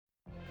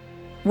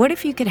What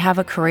if you could have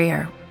a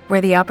career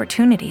where the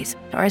opportunities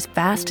are as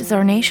vast as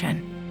our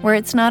nation, where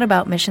it's not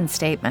about mission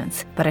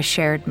statements, but a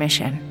shared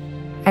mission?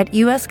 At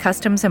U.S.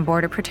 Customs and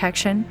Border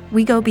Protection,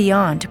 we go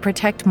beyond to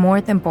protect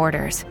more than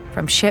borders.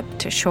 From ship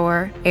to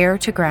shore, air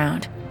to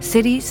ground,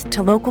 cities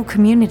to local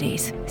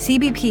communities,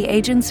 CBP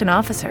agents and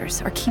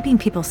officers are keeping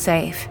people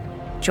safe.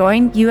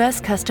 Join U.S.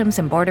 Customs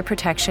and Border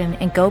Protection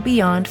and go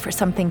beyond for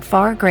something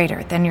far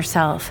greater than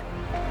yourself.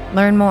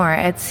 Learn more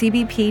at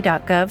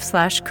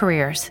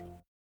cbp.gov/careers.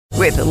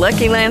 With the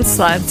Lucky Land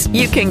Slots,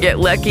 you can get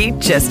lucky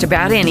just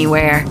about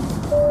anywhere.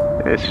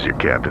 This is your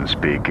captain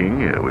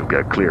speaking. We've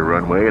got clear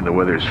runway and the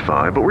weather's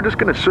fine, but we're just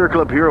going to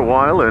circle up here a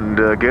while and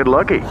get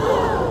lucky.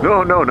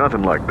 No,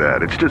 nothing like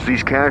that. It's just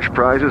these cash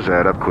prizes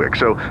add up quick.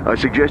 So I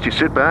suggest you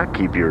sit back,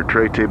 keep your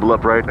tray table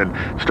upright, and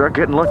start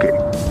getting lucky.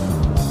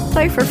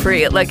 Play for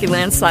free at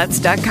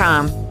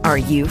LuckyLandSlots.com. Are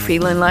you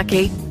feeling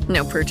lucky?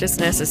 No purchase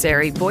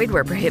necessary. Void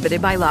where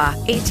prohibited by law.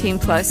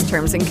 18+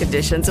 terms and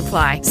conditions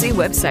apply. See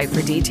website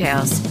for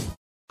details.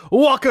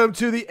 Welcome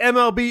to the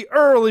MLB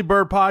Early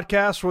Bird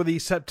Podcast for the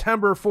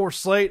September 4th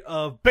slate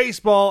of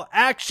baseball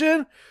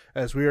action,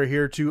 as we are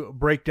here to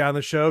break down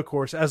the show. Of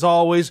course, as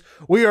always,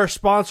 we are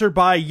sponsored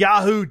by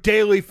Yahoo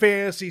Daily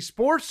Fantasy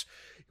Sports.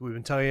 We've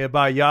been telling you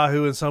about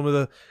Yahoo and some of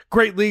the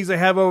great leagues they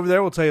have over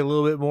there. We'll tell you a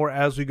little bit more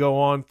as we go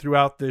on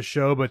throughout this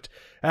show. But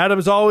Adam,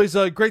 it's always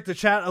great to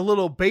chat a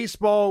little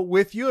baseball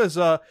with you. As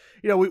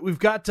we've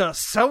got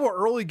several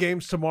early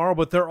games tomorrow,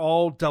 but they're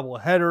all double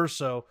headers.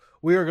 So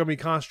we are going to be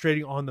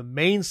concentrating on the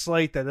main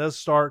slate that does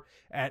start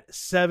at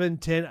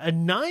 7:10, a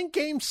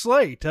 9-game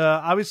slate.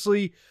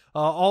 Obviously,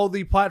 all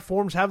the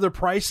platforms have their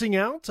pricing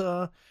out.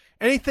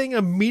 Anything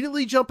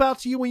immediately jump out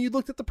to you when you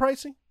looked at the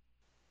pricing?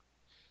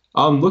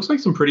 Looks like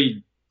some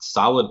pretty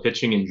solid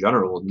pitching in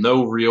general.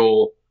 No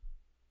real,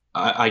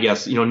 I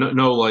guess,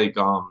 no like,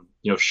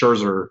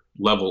 Scherzer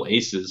level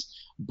aces,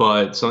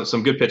 but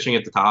some good pitching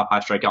at the top, high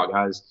strikeout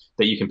guys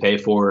that you can pay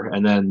for,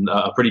 and then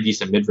a pretty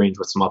decent mid-range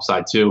with some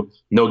upside too.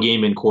 No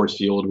game in Coors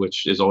Field,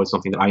 which is always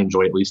something that I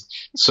enjoy at least.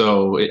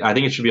 So I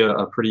think it should be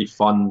a pretty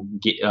fun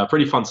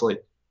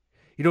slate.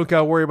 You don't got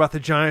to worry about the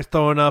Giants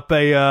throwing up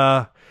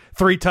a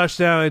 3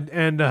 touchdown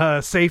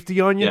and safety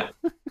on you. Yeah,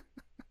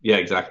 yeah,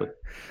 exactly.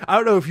 I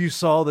don't know if you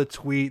saw the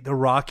tweet the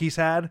Rockies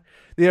had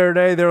the other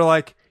day. They were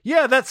like,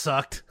 "Yeah, that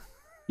sucked."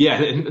 Yeah,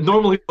 it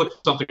normally looks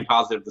something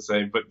positive to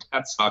say, but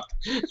that sucked.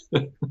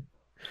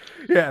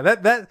 Yeah,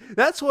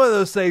 that's one of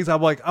those things.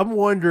 I'm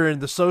wondering,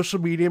 the social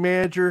media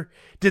manager,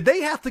 did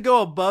they have to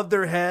go above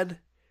their head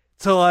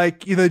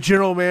to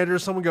general manager,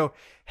 someone go,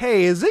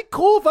 "Hey, is it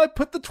cool if I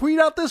put the tweet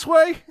out this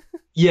way?"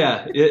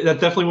 Yeah, that's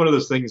definitely one of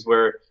those things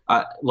where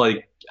I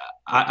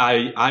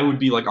would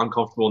be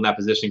uncomfortable in that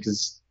position,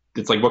 because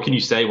it's like, what can you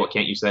say? What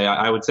can't you say?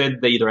 I would say that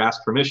they either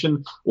ask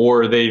permission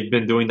or they've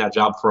been doing that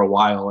job for a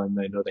while and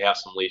they know they have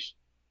some leash.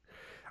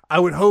 I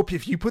would hope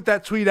if you put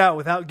that tweet out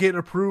without getting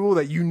approval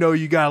that you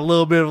got a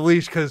little bit of a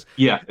leash, because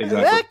yeah,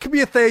 exactly. That could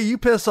be a thing. You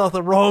piss off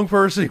the wrong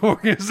person in the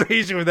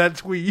organization with that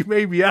tweet, you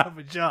may be out of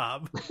a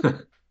job.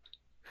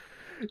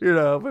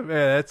 But man,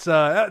 that's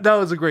that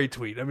was a great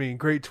tweet. I mean,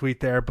 great tweet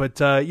there. But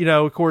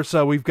of course,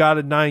 we've got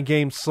a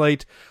 9-game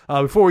slate.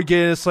 Before we get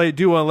into the slate, I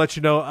do want to let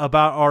you know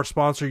about our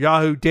sponsor,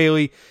 Yahoo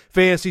Daily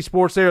Fantasy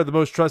Sports. They are the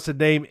most trusted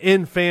name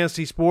in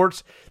fantasy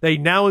sports. They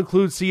now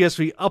include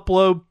CSV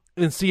upload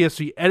and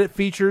CSV edit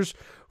features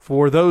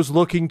for those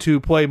looking to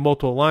play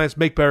multiple lines,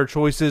 make better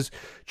choices.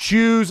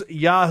 Choose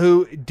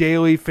Yahoo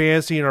Daily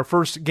Fantasy. And our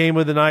first game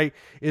of the night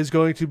is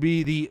going to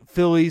be the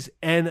Phillies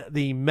and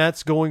the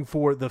Mets. Going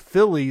for the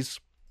Phillies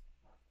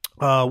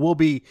will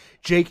be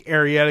Jake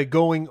Arrieta.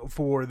 Going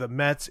for the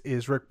Mets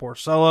is Rick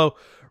Porcello.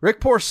 Rick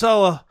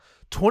Porcello,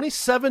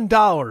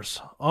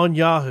 $27 on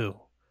Yahoo.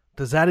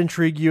 Does that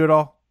intrigue you at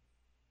all?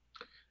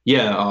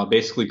 Yeah,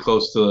 basically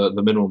close to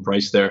the minimum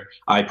price there.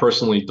 I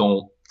personally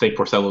don't think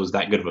Porcello is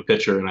that good of a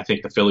pitcher, and I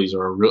think the Phillies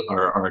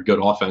are a good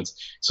offense.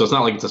 So it's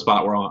not like it's a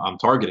spot where I'm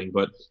targeting,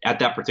 but at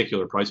that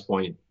particular price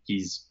point,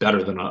 he's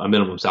better than a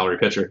minimum salary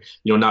pitcher.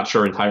 Not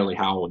sure entirely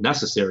how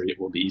necessary it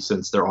will be,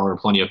 since there are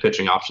plenty of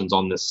pitching options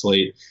on this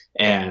slate,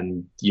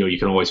 and you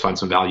can always find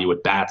some value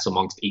with bats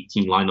amongst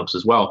 18 lineups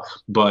as well.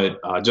 But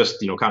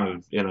just kind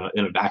of in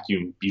a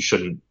vacuum, you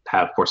shouldn't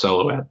have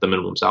Porcello at the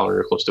minimum salary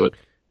or close to it.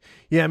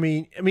 Yeah, I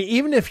mean,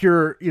 even if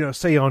you're,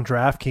 say on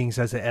DraftKings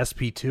as an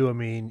SP2, I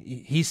mean,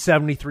 he's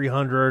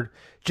 7,300.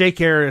 Jake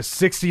Arrieta is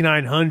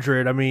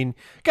 6,900. I mean,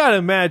 gotta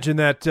imagine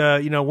that,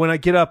 when I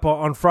get up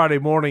on Friday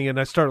morning and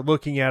I start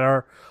looking at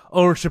our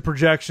ownership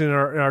projection and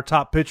our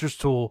top pitchers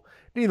tool,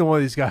 neither one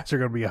of these guys are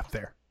going to be up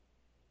there.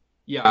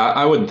 Yeah,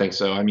 I wouldn't think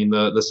so. I mean,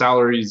 the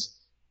salaries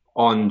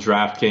on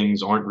DraftKings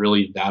aren't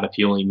really that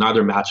appealing.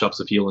 Neither matchup's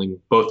appealing.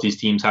 Both these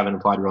teams have an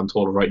implied run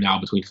total right now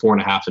between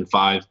 4.5 and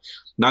 5.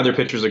 Neither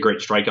pitcher's a great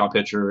strikeout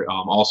pitcher.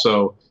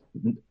 Also,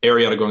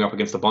 Arrieta going up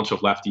against a bunch of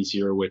lefties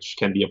here, which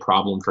can be a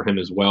problem for him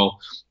as well.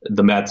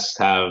 The Mets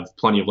have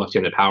plenty of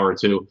left-handed power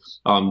too.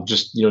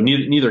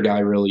 Neither guy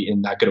really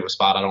in that good of a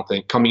spot, I don't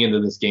think. Coming into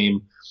this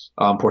game,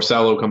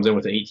 Porcello comes in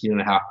with an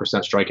 18.5%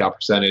 strikeout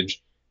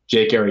percentage.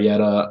 Jake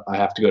Arrieta, I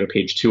have to go to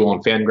page 2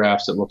 on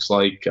FanGraphs. It looks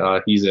like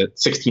he's at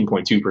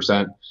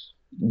 16.2%.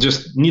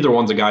 Just neither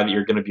one's a guy that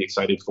you're going to be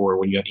excited for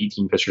when you have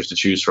 18 pitchers to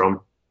choose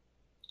from.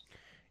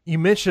 You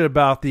mentioned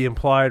about the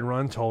implied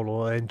run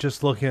total, and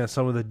just looking at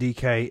some of the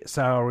DK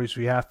salaries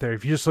we have there.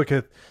 If you just look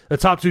at the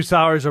top 2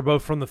 salaries are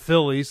both from the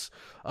Phillies,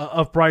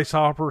 of Bryce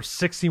Harper,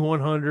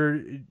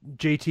 6,100,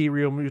 JT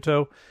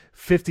Realmuto,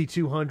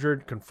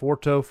 5,200,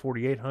 Conforto,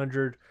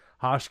 4,800,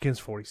 Hoskins,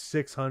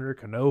 4,600,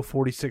 Cano,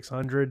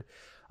 4,600.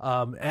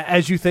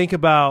 As you think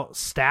about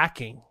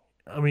stacking,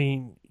 I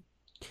mean,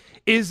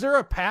 is there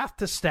a path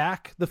to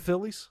stack the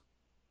Phillies?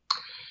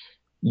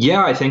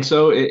 Yeah, I think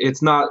so.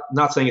 It's not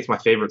saying it's my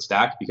favorite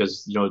stack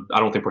because, I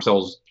don't think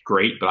Porcello's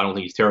great, but I don't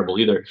think he's terrible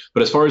either.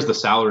 But as far as the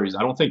salaries, I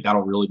don't think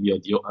that'll really be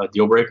a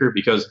deal breaker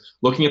because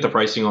looking at the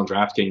pricing on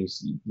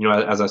DraftKings,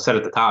 as I said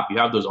at the top, you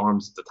have those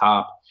arms at the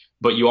top,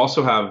 but you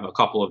also have a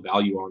couple of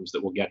value arms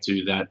that we'll get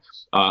to that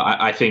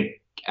I think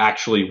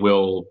actually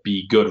will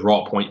be good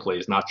raw point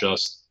plays, not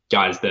just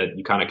guys that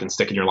you kind of can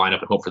stick in your lineup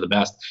and hope for the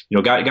best,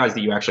 guys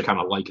that you actually kind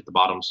of like at the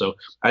bottom. So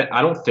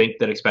I don't think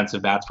that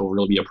expensive bats will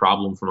really be a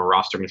problem from a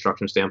roster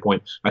construction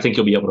standpoint. I think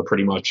you'll be able to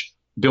pretty much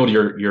build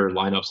your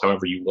lineups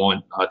however you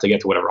want to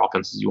get to whatever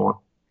offenses you want.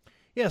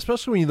 Yeah,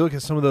 especially when you look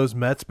at some of those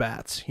Mets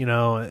bats, in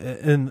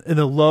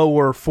the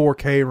lower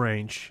 4K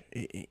range,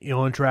 in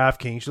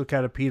DraftKings, you look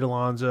at a Pete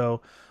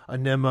Alonso, a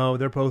Nemo,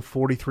 they're both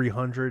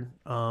 4,300,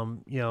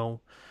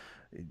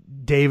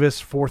 Davis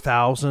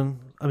 4,000.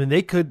 I mean,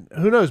 they could.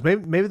 Who knows?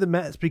 Maybe the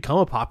Mets become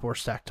a popular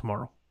stack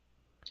tomorrow.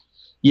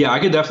 Yeah, I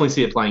could definitely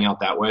see it playing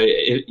out that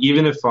way.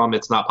 Even if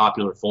it's not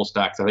popular full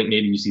stacks, I think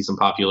maybe you see some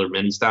popular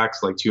mini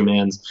stacks like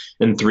 2-mans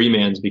and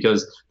 3-mans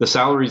because the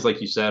salaries, like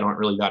you said, aren't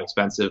really that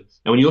expensive.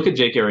 And when you look at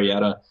Jake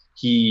Arrieta,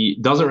 he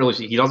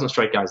doesn't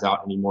strike guys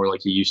out anymore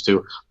like he used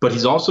to, but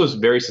he's also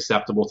very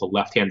susceptible to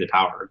left-handed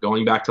power.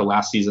 Going back to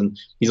last season,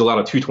 he's allowed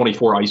a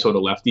 224 ISO to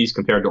lefties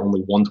compared to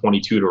only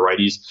 122 to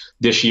righties.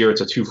 This year,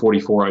 it's a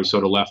 244 ISO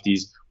to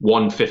lefties,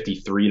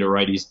 153 to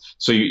righties.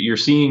 So you're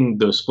seeing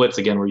those splits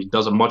again where he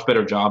does a much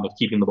better job of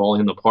keeping the ball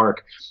in the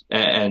park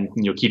and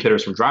keep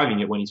hitters from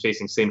driving it when he's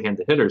facing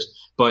same-handed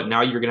hitters. But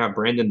now you're going to have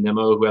Brandon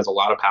Nimmo, who has a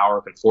lot of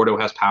power. Conforto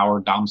has power.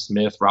 Dom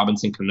Smith,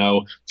 Robinson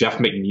Cano, Jeff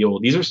McNeil.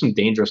 These are some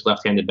dangerous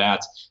left-handed bats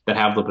that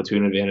have the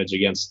platoon advantage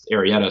against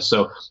Arrieta.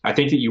 So I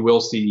think that you will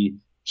see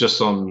just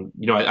some,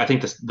 I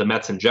think the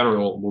Mets in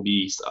general will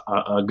be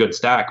a good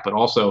stack, but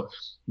also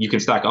you can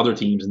stack other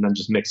teams and then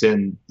just mix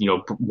in,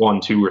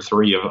 1, 2, or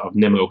 3 of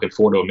Nimmo,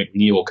 Conforto,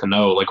 McNeil,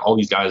 Cano. Like all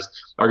these guys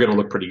are going to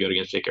look pretty good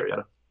against Jake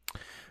Arrieta.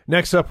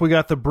 Next up, we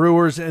got the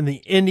Brewers and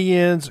the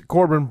Indians.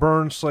 Corbin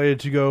Burns slated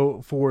to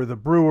go for the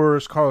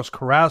Brewers. Carlos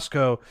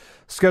Carrasco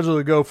scheduled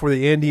to go for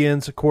the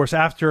Indians. Of course,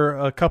 after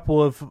a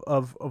couple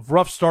of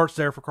rough starts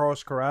there for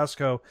Carlos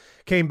Carrasco,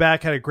 came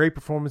back, had a great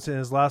performance in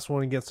his last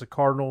one against the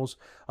Cardinals,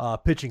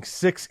 pitching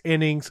 6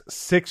 innings,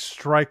 6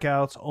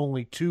 strikeouts,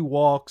 only 2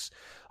 walks,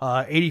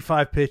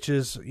 85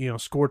 pitches,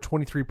 scored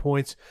 23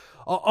 points.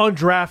 On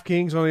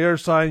DraftKings, on the other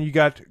side, you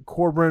got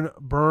Corbin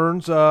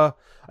Burns.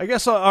 I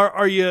guess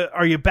are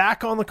you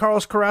back on the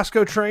Carlos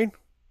Carrasco train?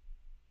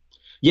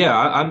 Yeah,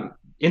 I'm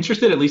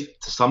interested at least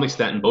to some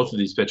extent in both of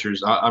these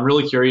pitchers. I'm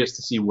really curious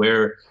to see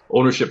where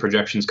ownership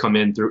projections come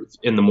in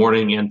the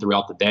morning and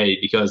throughout the day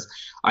because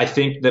I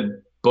think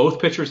that both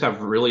pitchers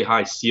have really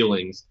high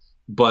ceilings,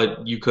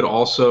 but you could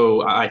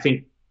also I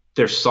think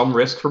there's some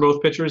risk for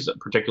both pitchers,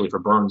 particularly for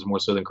Burns more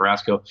so than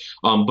Carrasco.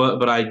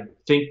 But I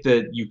think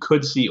that you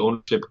could see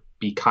ownership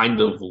be kind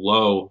of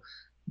low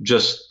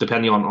just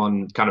depending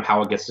on kind of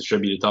how it gets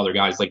distributed to other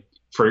guys. Like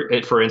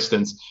for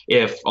instance,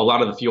 if a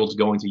lot of the field's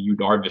going to Yu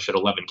Darvish at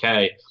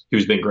 11K,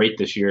 who's been great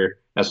this year,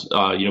 has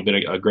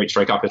been a great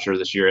strikeout pitcher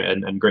this year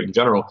and great in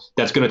general,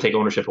 that's going to take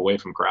ownership away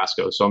from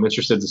Carrasco. So I'm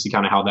interested to see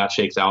kind of how that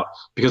shakes out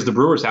because the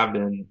Brewers have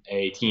been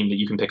a team that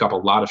you can pick up a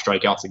lot of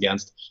strikeouts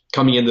against.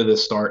 Coming into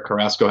this start,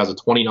 Carrasco has a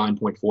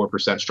 29.4%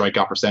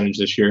 strikeout percentage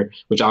this year,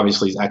 which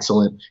obviously is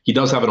excellent. He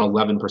does have an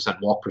 11%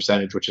 walk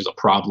percentage, which is a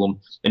problem,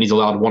 and he's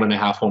allowed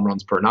 1.5 home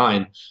runs per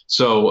 9.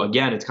 So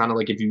again, it's kind of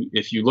like if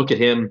you look at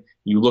him,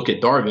 you look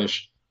at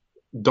Darvish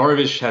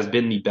has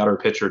been the better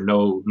pitcher,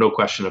 no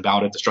question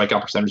about it. The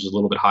strikeout percentage is a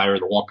little bit higher,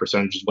 the walk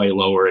percentage is way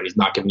lower, and he's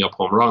not giving up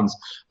home runs.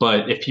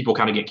 But if people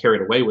kind of get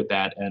carried away with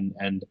that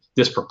and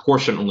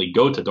disproportionately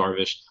go to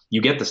Darvish,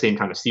 you get the same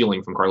kind of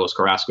ceiling from Carlos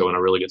Carrasco in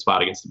a really good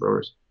spot against the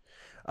Brewers.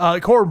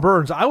 Corbin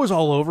Burns, I was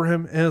all over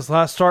him in his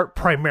last start,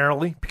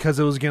 primarily because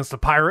it was against the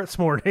Pirates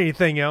more than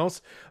anything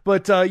else.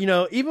 But,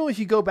 even if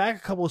you go back a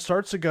couple of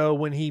starts ago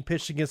when he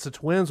pitched against the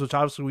Twins, which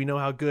obviously we know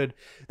how good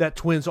that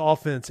Twins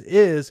offense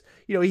is,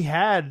 he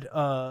had,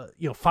 5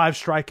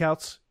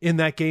 strikeouts in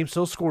that game,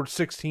 still scored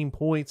 16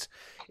 points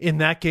in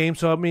that game.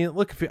 So, I mean,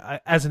 look,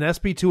 as an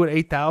SB2 at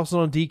 8,000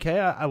 on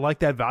DK, I like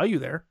that value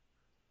there.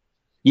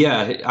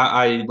 Yeah,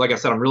 I like I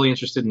said, I'm really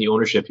interested in the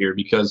ownership here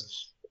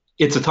because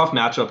it's a tough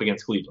matchup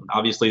against Cleveland.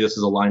 Obviously, this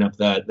is a lineup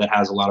that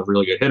has a lot of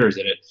really good hitters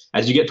in it.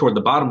 As you get toward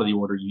the bottom of the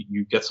order,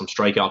 you get some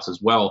strikeouts as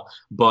well.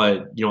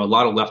 But, a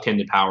lot of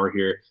left-handed power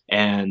here.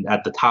 And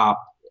at the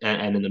top,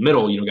 and in the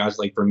middle, guys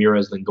like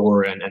Ramirez,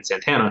 Lindor, and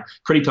Santana,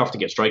 pretty tough to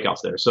get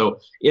strikeouts there. So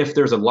if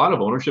there's a lot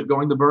of ownership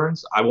going to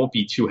Burns, I won't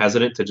be too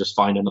hesitant to just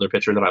find another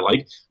pitcher that I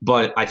like.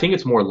 But I think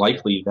it's more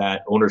likely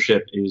that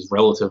ownership is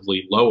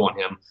relatively low on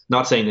him.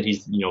 Not saying that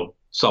he's,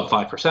 sub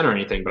 5% or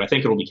anything, but I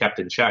think it'll be kept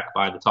in check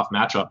by the tough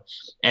matchup.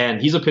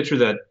 And he's a pitcher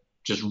that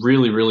just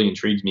really, really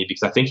intrigues me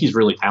because I think he's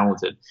really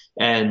talented.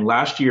 And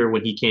last year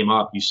when he came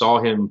up, you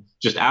saw him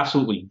just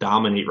absolutely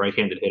dominate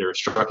right-handed hitters,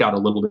 struck out a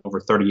little bit over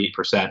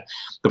 38%.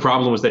 The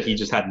problem was that he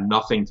just had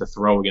nothing to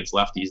throw against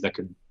lefties that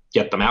could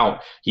get them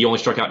out. He only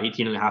struck out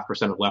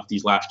 18.5% of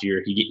lefties last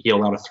year. He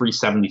allowed a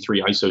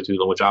 373 ISO to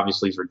them, which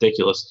obviously is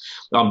ridiculous.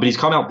 But he's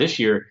come out this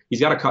year. He's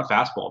got a cut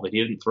fastball that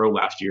he didn't throw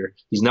last year.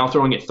 He's now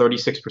throwing it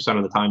 36%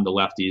 of the time to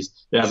lefties.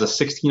 It has a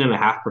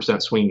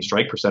 16.5% swinging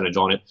strike percentage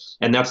on it,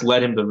 and that's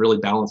led him to really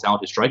balance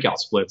out his strikeout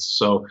splits.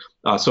 So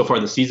far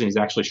this season, he's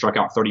actually struck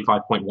out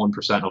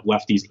 35.1% of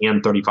lefties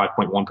and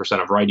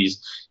 35.1% of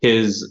righties.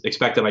 His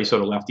expected ISO to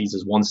lefties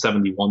is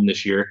 171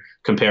 this year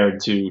compared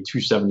to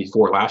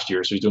 274 last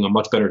year. So he's doing a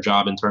much better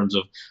job in terms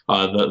of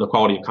the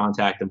quality of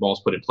contact and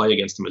balls put in play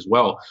against him as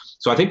well.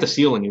 So I think the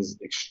ceiling is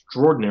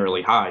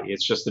extraordinarily high.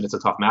 It's just that it's a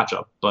tough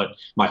matchup. But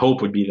my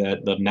hope would be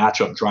that the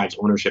matchup drives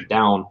ownership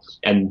down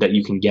and that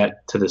you can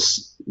get to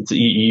this.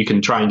 You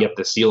can try and get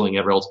the ceiling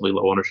at relatively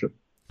low ownership.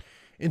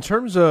 In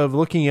terms of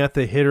looking at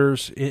the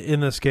hitters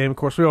in this game, of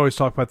course, we always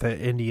talk about the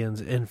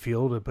Indians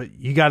infield, but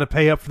you got to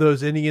pay up for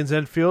those Indians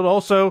infield.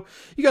 Also,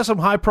 you got some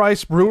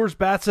high-priced Brewers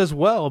bats as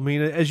well. I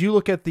mean, as you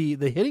look at the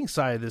hitting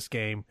side of this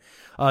game,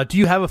 do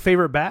you have a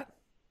favorite bat?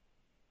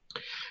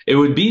 It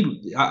would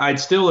be, I'd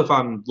still, if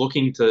I'm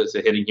looking to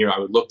hitting here, I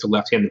would look to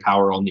left-handed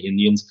power on the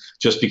Indians,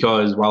 just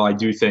because while I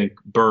do think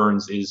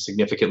Burns is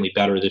significantly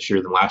better this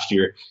year than last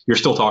year, you're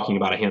still talking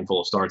about a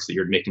handful of starts that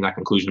you're making that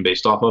conclusion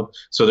based off of.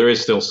 So there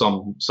is still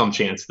some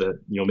chance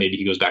that, maybe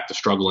he goes back to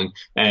struggling,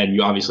 and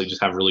you obviously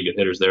just have really good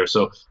hitters there.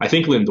 So I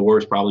think Lindor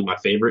is probably my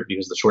favorite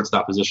because the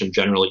shortstop position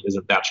generally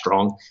isn't that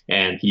strong,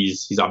 and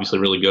he's obviously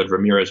really good.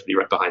 Ramirez would be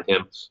right behind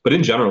him. But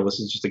in general, this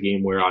is just a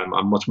game where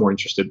I'm much more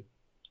interested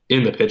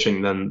in the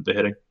pitching than the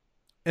hitting.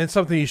 And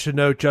something you should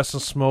know, Justin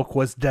Smoak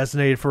was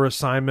designated for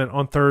assignment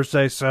on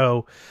Thursday.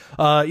 So,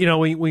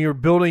 when you're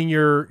building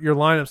your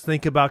lineups,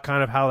 think about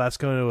kind of how that's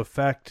going to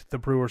affect the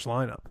Brewers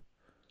lineup.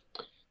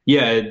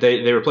 Yeah,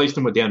 they replaced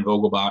him with Dan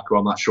Vogelbach, who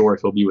I'm not sure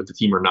if he'll be with the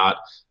team or not.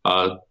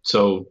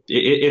 So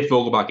if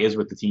Vogelbach is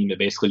with the team, it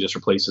basically just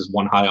replaces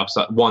one high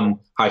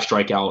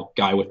strikeout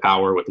guy with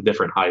power with a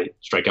different high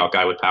strikeout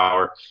guy with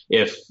power.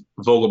 If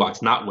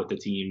Vogelbach's not with the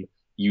team,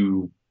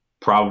 you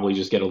probably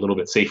just get a little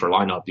bit safer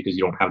lineup because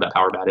you don't have that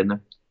power bat in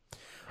there.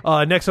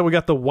 Next up, we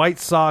got the White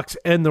Sox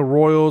and the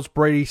Royals.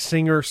 Brady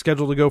Singer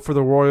scheduled to go for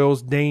the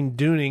Royals. Dane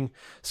Dooning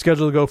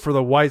scheduled to go for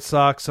the White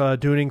Sox.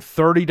 Dooning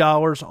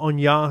 $30 on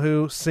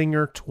Yahoo.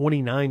 Singer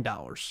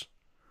 $29.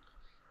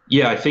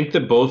 Yeah, I think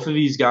that both of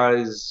these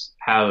guys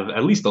have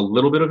at least a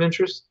little bit of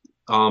interest.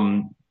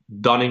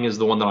 Dunning is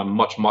the one that I'm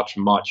much, much,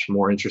 much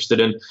more interested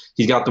in.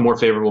 He's got the more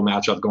favorable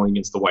matchup going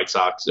against the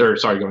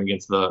going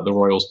against the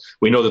Royals.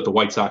 We know that the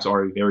White Sox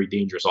are a very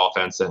dangerous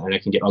offense, and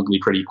it can get ugly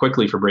pretty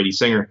quickly for Brady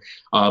Singer.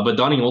 But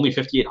Dunning only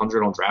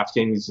 $5,800 on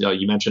DraftKings.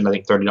 You mentioned, I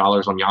think,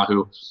 $30 on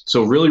Yahoo.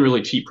 So really,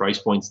 really cheap price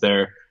points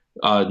there.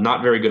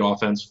 Not very good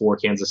offense for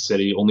Kansas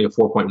City, only a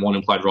 4.1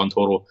 implied run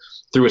total.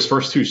 Through his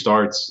first two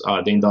starts,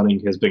 Dane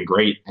Dunning has been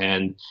great,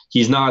 and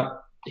he's not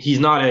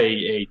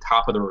a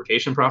top of the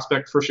rotation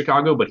prospect for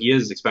Chicago, but he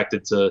is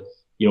expected to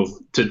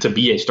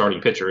be a starting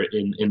pitcher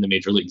in the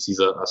major leagues. He's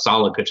a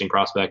solid pitching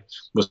prospect,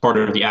 was part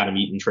of the Adam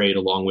Eaton trade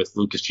along with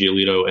Lucas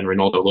Giolito and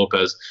Reynaldo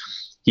Lopez.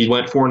 He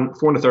went 4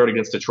 1/3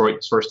 against Detroit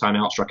his first time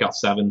out, struck out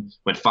 7,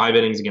 went 5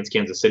 innings against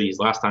Kansas City his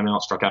last time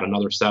out, struck out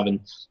another 7.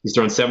 He's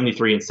thrown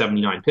 73 and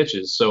 79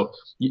 pitches. So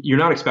you're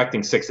not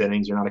expecting 6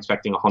 innings. You're not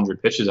expecting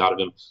 100 pitches out of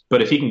him.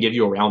 But if he can give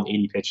you around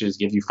 80 pitches,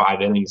 give you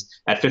 5 innings,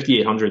 at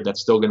 $5,800,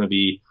 that's still going to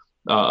be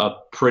a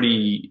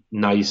pretty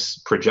nice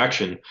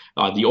projection.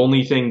 The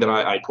only thing that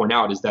I point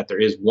out is that there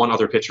is one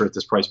other pitcher at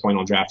this price point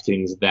on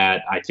DraftKings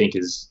that I think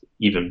is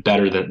even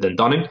better than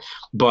Dunning.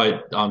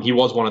 But he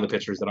was one of the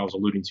pitchers that I was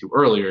alluding to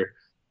earlier,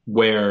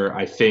 where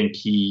I think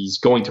he's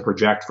going to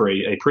project for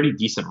a pretty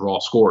decent raw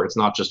score. It's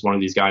not just one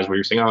of these guys where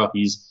you're saying, oh,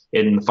 he's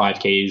in the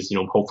 5Ks,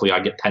 hopefully I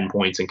get 10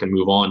 points and can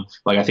move on.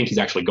 Like, I think he's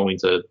actually going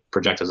to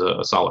project as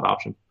a solid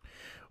option.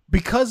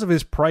 Because of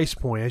his price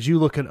point, as you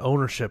look at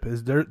ownership,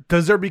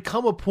 does there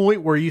become a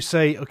point where you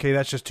say, okay,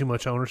 that's just too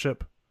much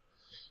ownership?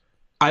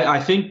 I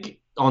think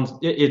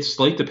it's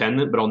slate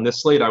dependent, but on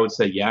this slate, I would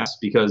say yes,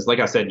 because like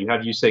I said, you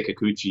have Yusei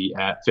Kikuchi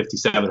at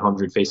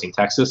 5,700 facing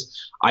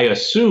Texas. I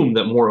assume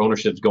that more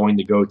ownership is going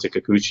to go to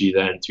Kikuchi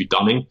than to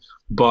Dunning.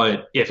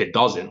 But if it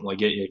doesn't, like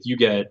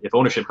if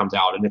ownership comes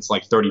out and it's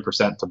like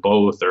 30% to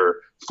both or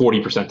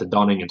 40% to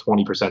Dunning and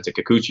 20% to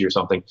Kikuchi or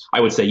something,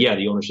 I would say, yeah,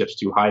 the ownership's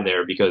too high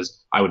there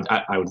because I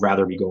would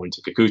rather be going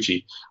to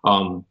Kikuchi.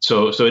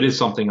 So it is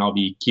something I'll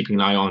be keeping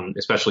an eye on,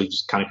 especially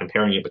just kind of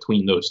comparing it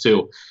between those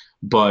two.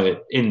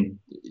 But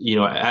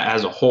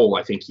as a whole,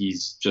 I think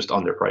he's just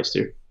underpriced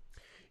here.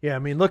 Yeah, I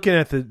mean, looking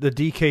at the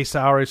DK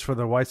salaries for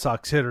the White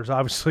Sox hitters,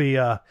 obviously,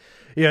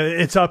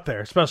 it's up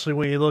there, especially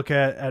when you look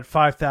at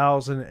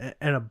 5,000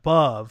 and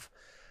above.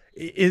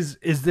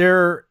 Does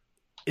their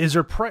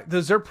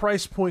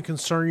price point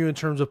concern you in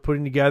terms of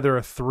putting together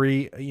a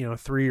 3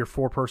 or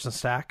 4 person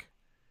stack?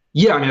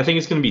 Yeah, I mean, I think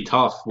it's going to be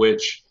tough,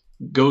 which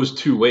goes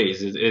two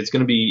ways. It's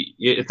going to be,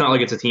 it's not like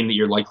it's a team that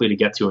you're likely to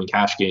get to in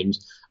cash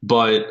games,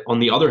 but on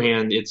the other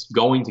hand, it's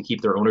going to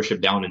keep their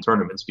ownership down in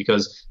tournaments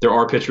because there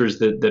are pitchers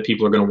that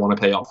people are going to want to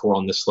pay up for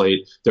on this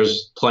slate.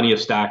 There's plenty of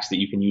stacks that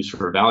you can use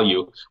for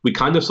value. We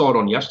kind of saw it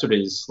on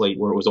yesterday's slate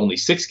where it was only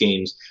 6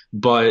 games,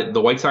 but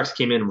the White Sox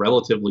came in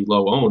relatively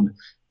low owned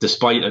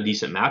despite a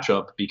decent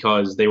matchup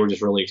because they were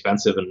just really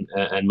expensive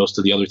and most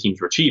of the other teams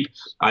were cheap.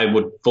 I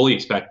would fully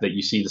expect that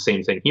you see the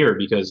same thing here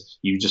because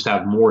you just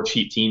have more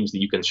cheap teams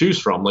that you can choose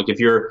from. Like if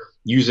you're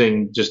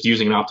using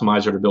an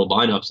optimizer to build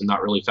lineups and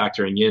not really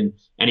factoring in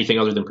anything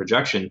other than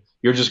projection,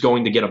 you're just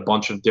going to get a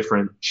bunch of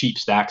different cheap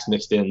stacks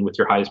mixed in with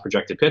your highest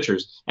projected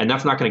pitchers, and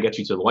that's not going to get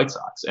you to the White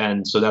Sox.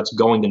 And so that's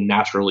going to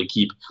naturally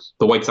keep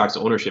the White Sox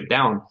ownership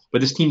down.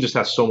 But this team just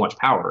has so much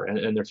power,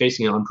 and they're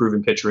facing an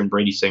unproven pitcher in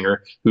Brady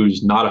Singer,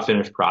 who's not a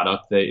finished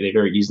product. They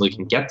very easily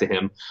can get to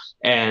him.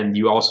 And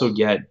you also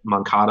get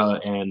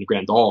Moncada and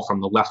Grandal from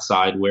the left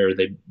side where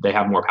they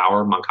have more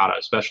power, Moncada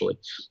especially.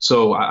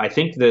 So I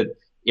think that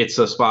it's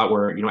a spot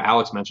where,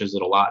 Alex mentions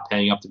it a lot,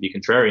 paying up to be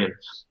contrarian.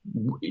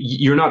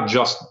 You're not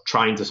just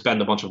trying to spend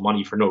a bunch of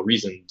money for no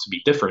reason to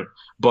be different,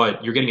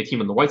 but you're getting a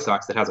team in the White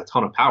Sox that has a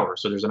ton of power.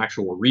 So there's an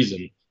actual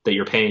reason that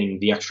you're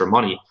paying the extra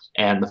money.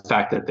 And the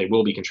fact that they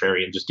will be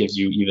contrarian just gives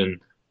you even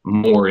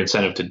more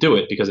incentive to do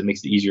it because it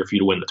makes it easier for you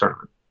to win the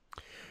tournament.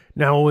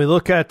 Now, when we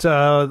look at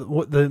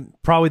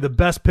probably the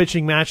best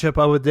pitching matchup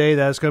of the day,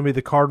 that's going to be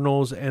the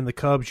Cardinals and the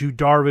Cubs. Yu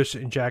Darvish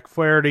and Jack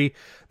Flaherty.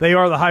 They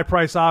are the high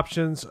price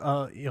options.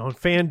 On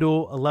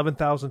FanDuel,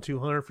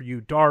 11,200 for Yu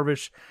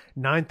Darvish,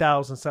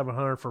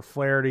 9,700 for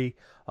Flaherty.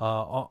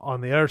 On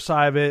the other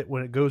side of it,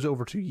 when it goes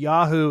over to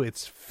Yahoo,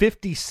 it's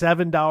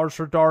 $57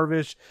 for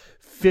Darvish,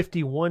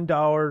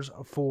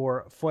 $51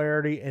 for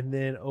Flaherty, and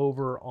then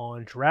over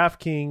on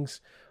DraftKings,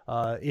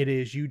 it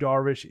is Yu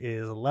Darvish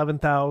is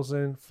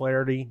 11,000,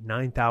 Flaherty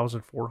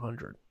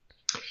 9,400.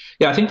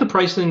 Yeah, I think the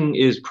pricing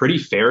is pretty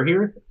fair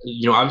here.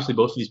 Obviously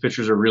both of these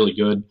pitchers are really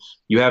good.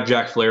 You have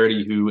Jack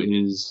Flaherty, who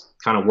is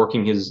kind of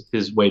working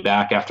his way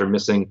back after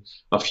missing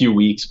a few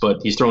weeks, but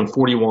he's thrown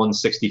 41,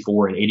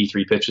 64, and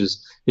 83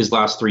 pitches his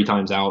last 3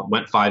 times out,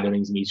 went 5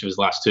 innings in each of his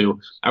last 2.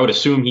 I would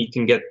assume he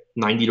can get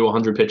 90 to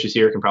 100 pitches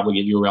here, can probably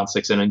give you around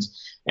 6 innings,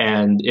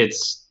 and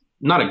it's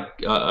not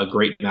a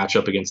great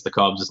matchup against the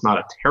Cubs. It's not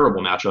a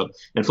terrible matchup.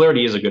 And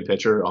Flaherty is a good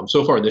pitcher.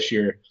 So far this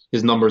year,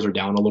 his numbers are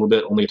down a little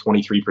bit, only a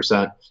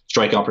 23%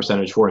 strikeout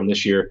percentage for him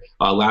this year.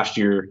 Last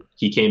year,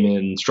 he came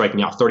in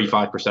striking out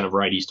 35% of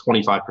righties,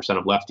 25%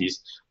 of lefties.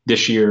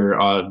 This year,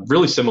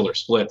 really similar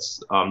splits,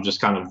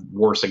 just kind of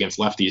worse against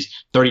lefties.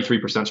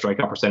 33%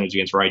 strikeout percentage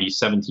against righties,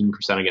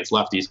 17% against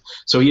lefties.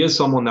 So he is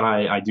someone that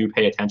I do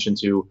pay attention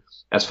to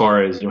as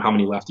far as how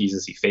many lefties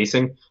is he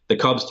facing. The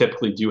Cubs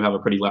typically do have a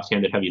pretty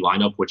left-handed heavy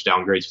lineup, which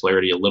downgrades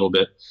Flaherty a little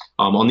bit.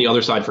 On the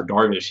other side for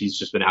Darvish, he's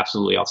just been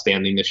absolutely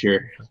outstanding this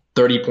year.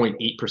 30.8%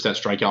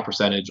 strikeout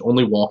percentage,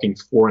 only walking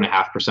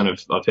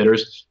 4.5% of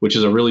hitters, which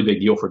is a really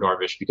big deal for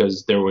Darvish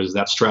because there was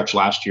that stretch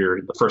last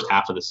year, the first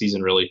half of the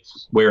season really,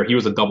 where he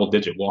was a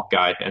double-digit walk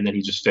guy, and then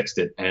he just fixed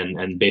it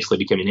and basically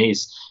became an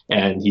ace,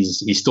 and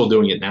he's still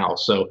doing it now.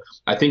 So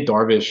I think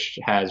Darvish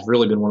has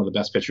really been one of the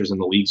best pitchers in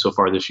the league so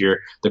far this year.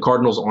 The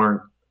Cardinals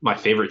aren't my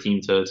favorite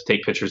team to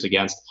take pitchers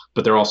against,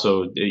 but they're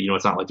also,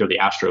 it's not like they're the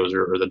Astros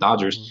or the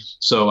Dodgers. Mm-hmm.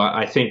 So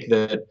I think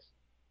that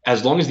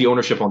as long as the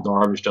ownership on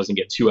Darvish doesn't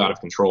get too out of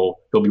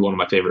control, he'll be one of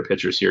my favorite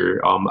pitchers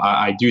here.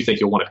 I do think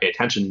you'll want to pay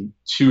attention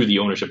to the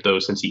ownership, though,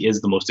 since he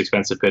is the most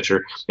expensive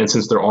pitcher, and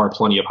since there are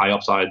plenty of high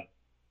upside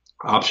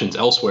options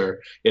elsewhere.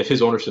 If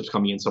his ownership's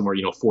coming in somewhere,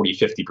 40,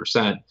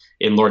 50%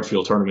 in large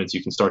field tournaments,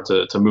 you can start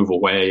to move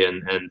away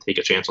and take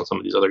a chance on some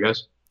of these other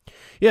guys.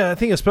 Yeah, I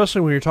think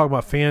especially when you're talking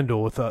about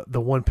FanDuel with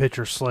the one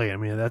pitcher slate, I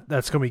mean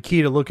that's going to be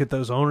key to look at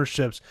those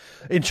ownerships.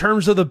 In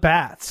terms of the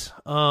bats,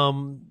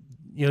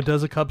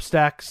 does a Cub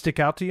stack stick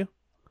out to you?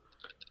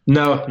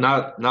 No,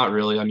 not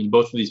really. I mean,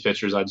 both of these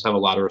pitchers I just have a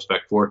lot of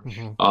respect for.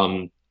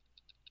 Mm-hmm.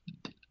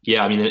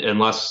 Yeah, I mean,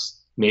 unless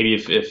maybe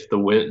if the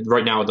win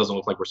right now it doesn't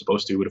look like we're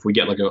supposed to, but if we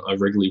get like a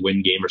Wrigley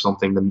win game or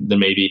something, then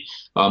maybe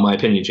my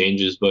opinion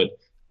changes. But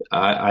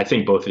I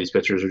think both of these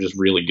pitchers are just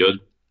really good.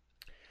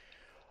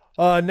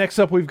 Next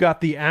up, we've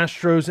got the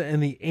Astros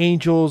and the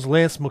Angels.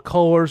 Lance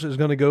McCullers is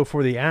going to go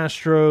for the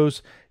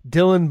Astros.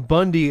 Dylan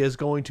Bundy is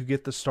going to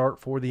get the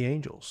start for the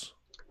Angels.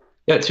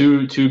 Yeah,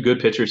 two good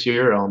pitchers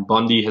here.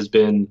 Bundy has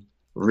been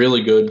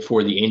really good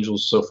for the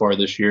Angels so far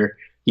this year.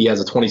 He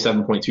has a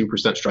 27.2%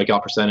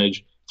 strikeout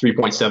percentage,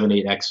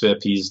 3.78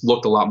 xFIP. He's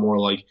looked a lot more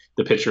like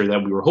the pitcher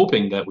that we were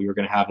hoping that we were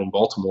going to have in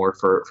Baltimore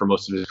for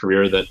most of his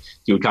career, that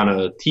he would kind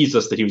of tease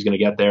us that he was going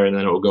to get there and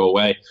then it would go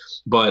away.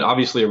 But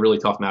obviously a really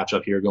tough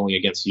matchup here going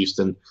against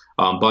Houston.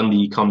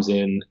 Bundy comes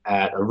in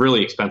at a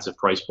really expensive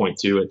price point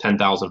too, at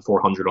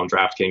 $10,400 on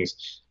DraftKings.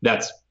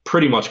 That's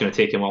pretty much going to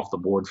take him off the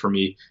board for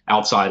me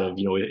outside of,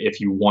 if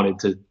you wanted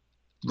to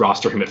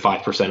roster him at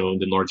 5%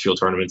 owned in large field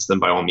tournaments, then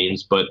by all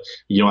means. But,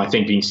 I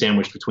think being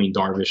sandwiched between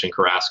Darvish and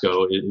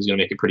Carrasco is going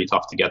to make it pretty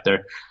tough to get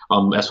there.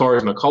 As far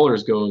as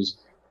McCullers goes,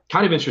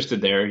 kind of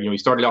interested there. He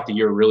started out the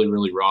year really,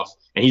 really rough,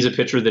 and he's a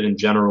pitcher that in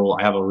general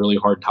I have a really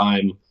hard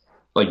time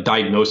like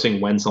diagnosing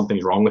when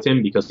something's wrong with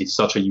him because he's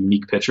such a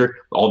unique pitcher.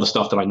 All the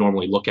stuff that I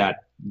normally look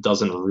at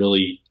doesn't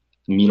really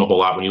mean a whole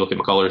lot when you look at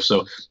McCullers.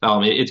 So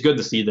it's good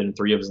to see that in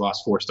 3 of his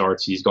last 4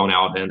 starts, he's gone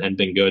out and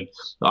been good.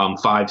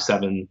 5,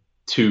 7,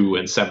 2,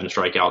 and 7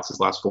 strikeouts his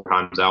last 4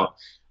 times out.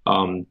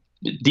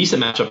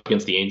 Decent matchup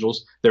against the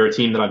Angels. They're a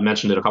team that I've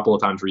mentioned it a couple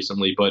of times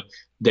recently, but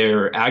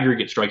their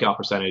aggregate strikeout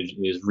percentage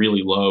is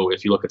really low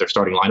if you look at their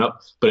starting lineup.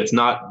 But it's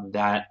not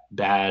that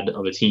bad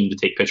of a team to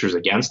take pitchers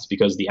against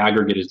because the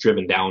aggregate is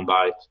driven down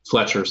by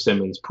Fletcher,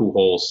 Simmons,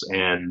 Pujols,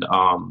 and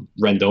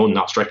Rendon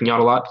not striking out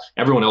a lot.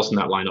 Everyone else in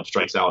that lineup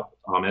strikes out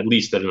at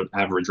least at an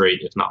average rate,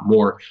 if not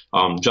more.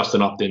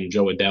 Justin Upton,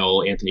 Joe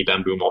Adele, Anthony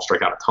Benboom all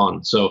strike out a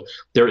ton. So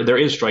there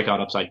is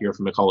strikeout upside here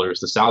for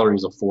McCullers. The salary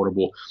is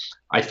affordable.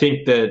 I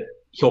think that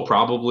he'll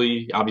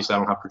probably, obviously I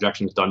don't have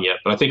projections done yet,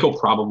 but I think he'll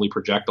probably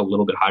project a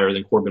little bit higher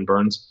than Corbin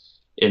Burns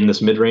in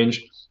this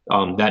mid-range.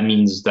 That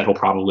means that he'll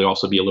probably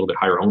also be a little bit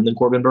higher owned than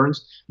Corbin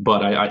Burns,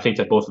 but I think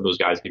that both of those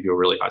guys give you a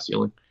really high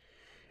ceiling.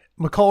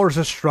 McCullers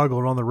has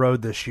struggled on the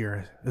road this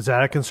year. Is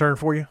that a concern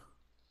for you?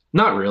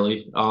 Not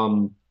really.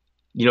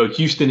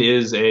 Houston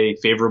is a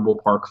favorable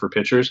park for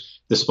pitchers,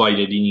 despite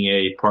it being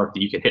a park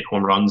that you can hit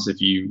home runs if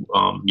you,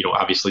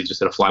 obviously just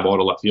hit a fly ball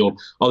to left field.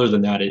 Other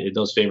than that, it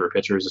does favor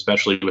pitchers,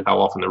 especially with how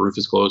often the roof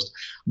is closed.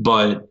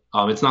 But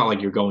it's not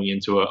like you're going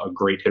into a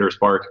great hitter's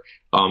park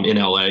in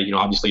LA.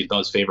 Obviously it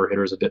does favor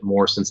hitters a bit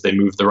more since they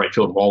moved the right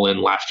field wall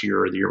in last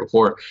year or the year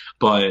before.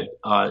 But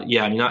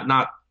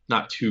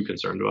not too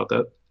concerned about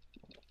that.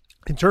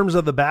 In terms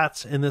of the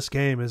bats in this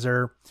game, is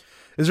there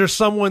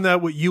someone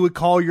that you would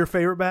call your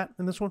favorite bat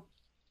in this one?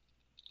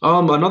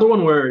 Another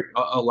one where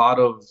a lot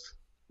of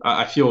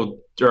I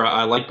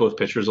like both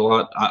pitchers a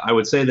lot. I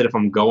would say that if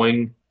I'm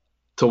going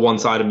to one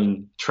side,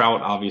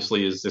 Trout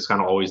obviously is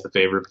kind of always the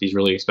favorite, but he's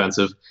really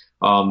expensive.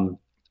 Shohei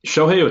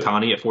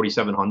Ohtani at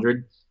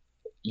 4,700,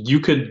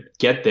 you could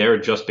get there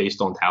just based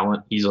on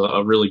talent. He's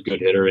a really good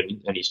hitter and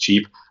he's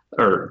cheap,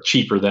 or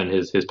cheaper than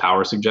his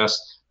power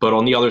suggests. But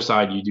on the other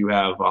side, you do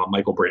have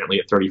Michael Brantley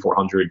at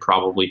 3,400,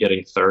 probably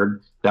hitting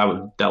third.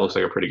 That looks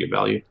like a pretty good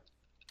value.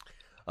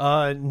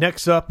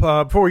 Next up,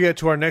 before we get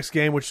to our next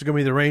game, which is going to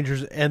be the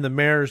Rangers and the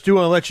Mariners, do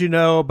want to let you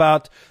know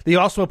about the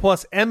Awesemo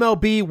Plus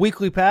MLB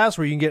Weekly Pass,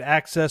 where you can get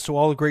access to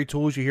all the great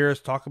tools you hear us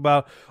talk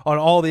about on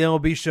all the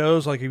MLB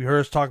shows. Like if you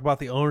heard us talk about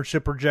the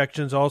ownership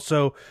projections,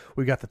 also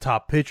we got the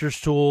top pitchers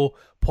tool,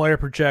 player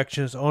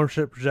projections,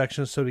 ownership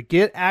projections. So to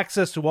get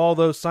access to all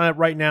those, sign up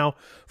right now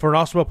for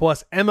an Awesemo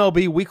Plus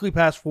MLB Weekly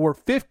Pass for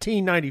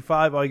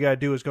 $15.95. All you got to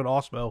do is go to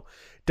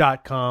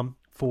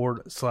awesemo.com/join.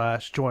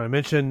 I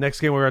mentioned next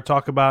game we're going to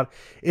talk about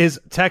is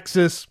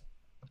Texas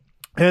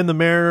and the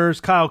Mariners.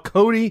 Kyle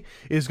Cody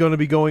is going to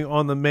be going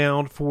on the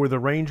mound for the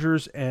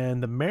Rangers,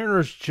 and the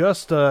Mariners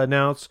just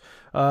announced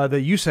that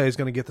Yusei is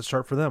going to get the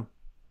start for them.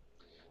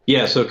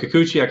 Yeah, so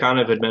Kikuchi I kind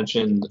of had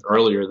mentioned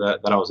earlier that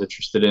I was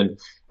interested in.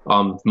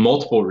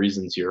 Multiple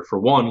reasons here. For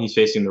one, he's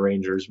facing the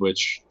Rangers,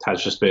 which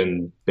has just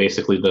been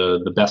basically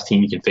the best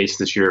team you can face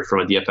this year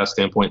from a DFS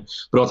standpoint.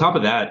 But on top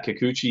of that,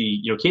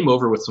 Kikuchi, came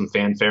over with some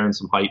fanfare and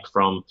some hype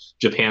from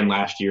Japan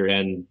last year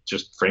and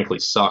just frankly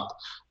sucked.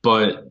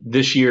 But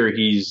this year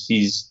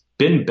he's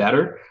been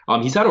better.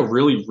 He's had a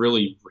really,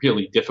 really,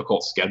 really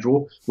difficult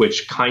schedule,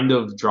 which kind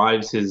of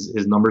drives his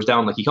numbers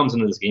down. Like he comes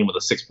into this game with a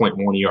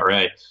 6.1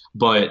 ERA,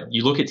 but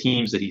you look at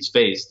teams that he's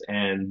faced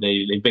and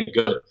they've been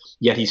good.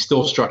 Yet he's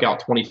still struck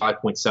out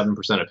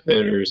 25.7% of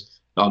hitters.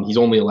 He's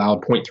only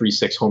allowed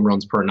 0.36 home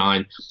runs per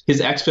 9.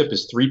 His xFIP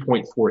is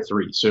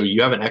 3.43. So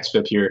you have an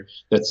xFIP here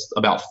that's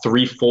about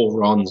 3 full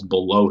runs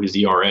below his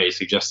ERA,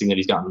 suggesting that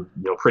he's gotten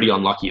pretty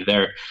unlucky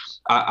there.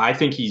 I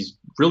think he's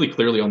really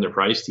clearly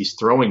underpriced. He's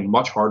throwing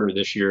much harder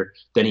this year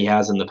than he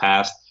has in the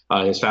past.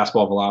 His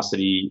fastball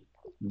velocity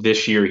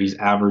this year, he's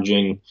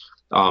averaging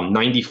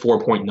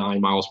 94.9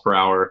 miles per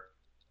hour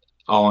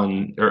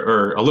on,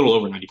 or a little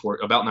over 94,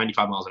 about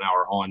 95 miles an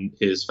hour on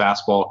his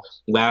fastball.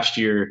 Last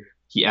year,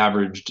 he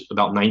averaged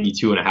about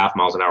 92.5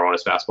 miles an hour on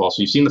his fastball.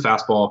 So you've seen the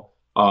fastball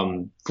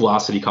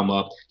velocity come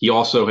up. He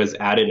also has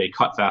added a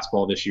cut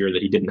fastball this year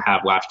that he didn't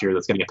have last year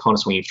that's getting a ton of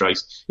swinging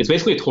strikes. It's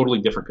basically a totally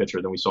different pitcher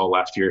than we saw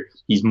last year.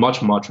 He's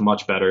much, much,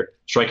 much better.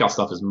 Strikeout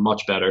stuff is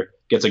much better.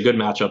 Gets a good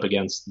matchup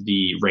against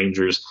the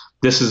Rangers.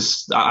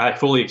 I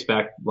fully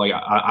expect,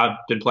 I've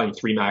been playing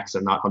 3 max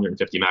and not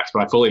 150 max,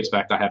 but I fully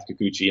expect I have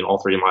Kikuchi in all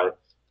 3 of my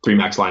 3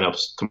 max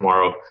lineups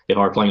tomorrow. If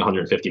I were playing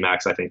 150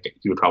 max, I think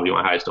he would probably be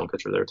my highest owned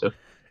pitcher there too.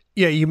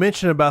 Yeah, you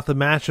mentioned about the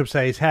matchups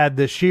that he's had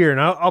this year,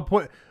 and I'll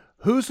point.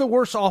 Who's the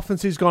worst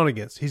offense he's gone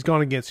against? He's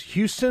gone against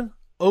Houston,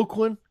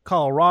 Oakland,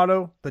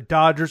 Colorado, the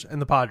Dodgers,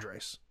 and the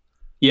Padres.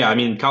 Yeah,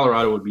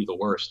 Colorado would be the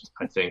worst,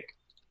 I think.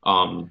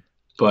 But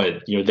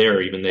but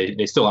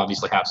they still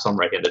obviously have some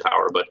right-handed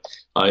power. But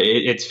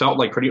it's felt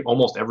like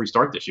almost every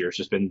start this year. It's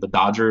just been the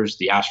Dodgers,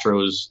 the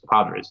Astros, the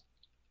Padres.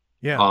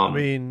 Yeah, like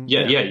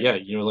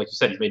you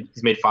said,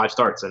 he's made 5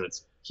 starts, and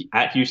it's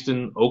at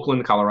Houston,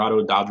 Oakland,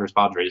 Colorado, Dodgers,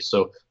 Padres.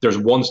 So there's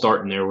one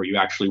start in there where you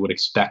actually would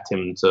expect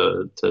him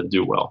to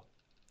do well.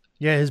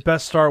 Yeah, his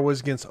best start was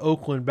against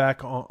Oakland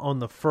back on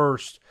the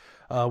first,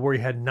 where he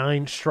had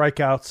 9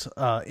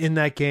 strikeouts in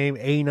that game,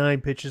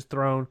 89 pitches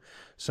thrown.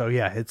 So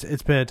yeah,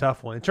 it's been a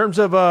tough one. In terms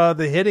of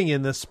the hitting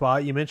in this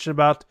spot, you mentioned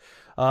about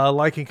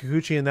liking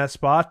Kikuchi in that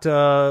spot.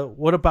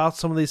 What about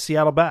some of these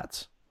Seattle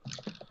bats?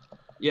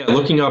 Yeah,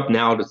 looking up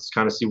now to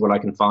kind of see what I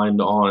can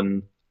find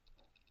on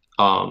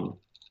Kyle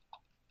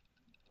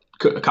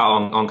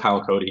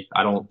Cody.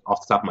 I don't,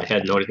 off the top of my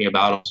head, know anything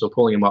about him. So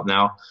pulling him up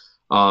now.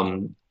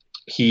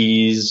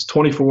 He's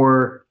 26,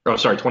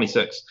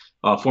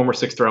 former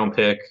 6th round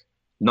pick,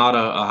 not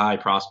a high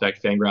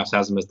prospect. FanGraphs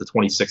has him as the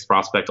 26th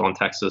prospect on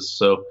Texas.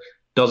 So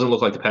doesn't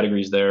look like the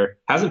pedigree's there.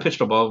 Hasn't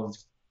pitched above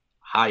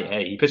high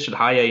A. He pitched at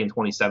high A in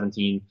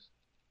 2017,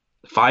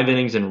 5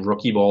 innings in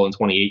rookie ball in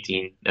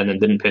 2018, and then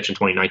didn't pitch in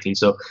 2019.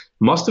 So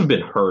must have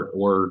been hurt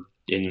or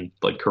in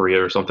like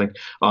Korea or something.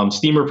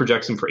 Steamer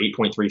projects him for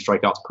 8.3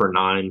 strikeouts per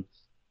 9,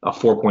 a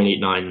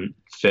 4.89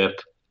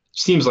 FIP.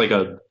 Seems like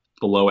a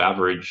below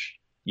average.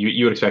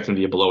 You would expect him to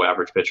be a below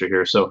average pitcher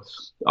here. So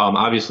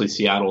obviously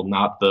Seattle,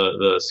 not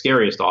the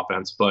scariest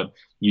offense, but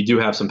you do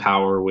have some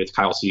power with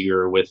Kyle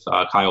Seager, with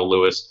Kyle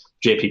Lewis.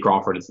 JP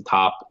Crawford at the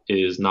top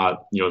is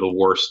not the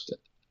worst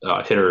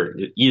hitter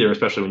either,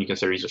 especially when you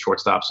consider he's a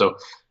shortstop. So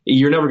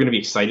you're never going to be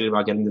excited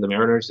about getting to the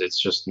Mariners. It's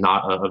just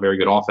not a very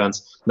good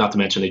offense. Not to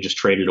mention they just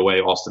traded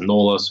away Austin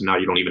Nola, so now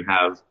you don't even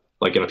have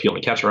like an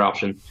appealing catcher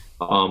option.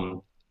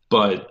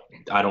 But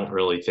I don't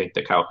really think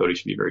that Kyle Cody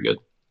should be very good.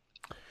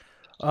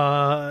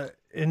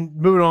 And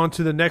moving on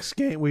to the next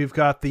game, we've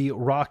got the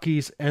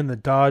Rockies and the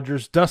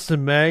Dodgers.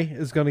 Dustin May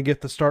is going to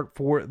get the start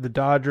for the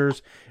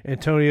Dodgers.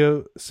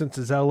 Antonio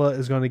Cincizella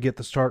is going to get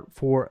the start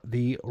for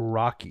the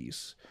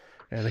Rockies.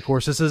 And, of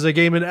course, this is a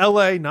game in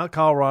L.A., not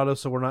Colorado,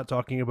 so we're not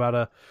talking about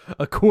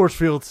a Coors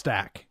Field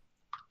stack.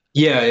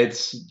 Yeah,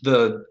 it's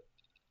the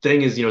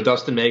thing is,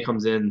 Dustin May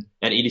comes in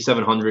at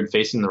 8,700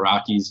 facing the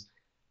Rockies.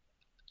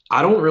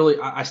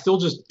 I still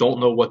just don't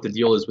know what the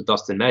deal is with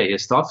Dustin May.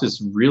 His stuff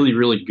is really,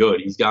 really good.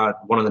 He's got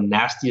one of the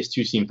nastiest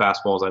 2-seam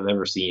fastballs I've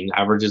ever seen.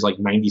 Averages like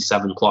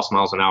 97 plus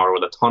miles an hour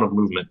with a ton of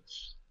movement.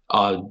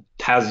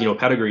 Has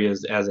pedigree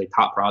as a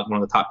one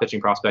of the top pitching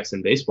prospects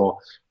in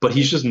baseball, but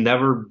he's just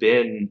never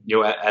been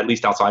at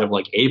least outside of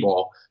like A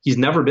ball, he's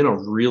never been a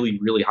really,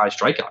 really high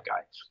strikeout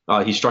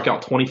guy. He struck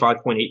out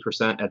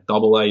 25.8% at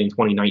AA in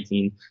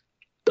 2019.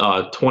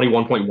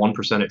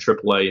 21.1% at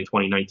AAA in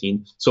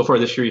 2019. So far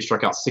this year, he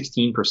struck out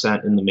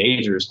 16% in the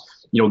majors.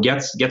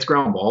 Gets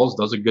ground balls,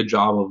 does a good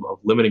job of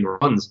limiting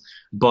runs,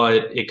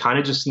 but it kind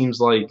of just seems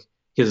like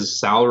his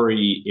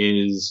salary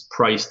is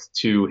priced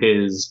to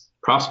his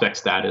prospect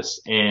status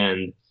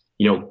and,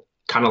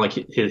 kind of like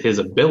his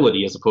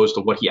ability as opposed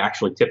to what he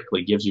actually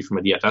typically gives you from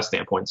a DFS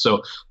standpoint.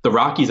 So the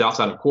Rockies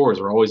outside of Coors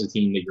are always a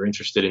team that you're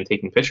interested in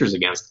taking pitchers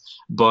against,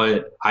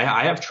 but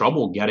I have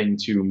trouble getting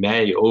to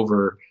May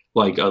over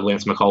like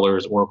Lance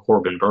McCullers or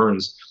Corbin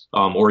Burns,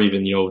 or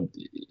even,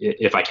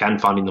 if I can,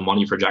 finding the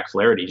money for Jack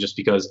Flaherty, just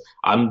because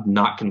I'm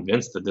not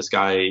convinced that this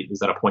guy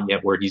is at a point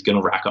yet where he's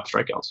going to rack up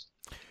strikeouts.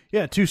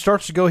 Yeah, 2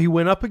 starts ago, he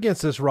went up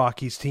against this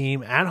Rockies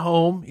team at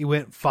home. He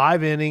went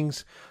 5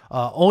 innings,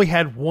 only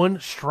had 1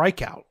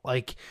 strikeout.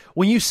 Like,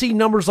 when you see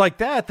numbers like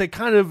that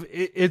kind of,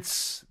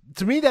 it's,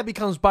 to me, that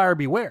becomes buyer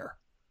beware.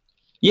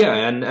 Yeah,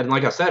 and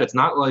like I said, it's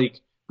not like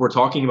we're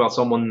talking about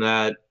someone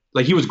that,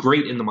 like, he was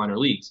great in the minor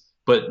leagues,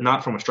 but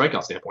not from a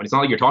strikeout standpoint. It's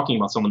not like you're talking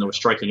about someone that was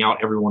striking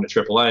out everyone at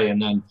AAA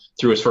and then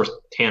through his first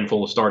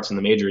handful of starts in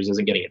the majors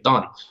isn't getting it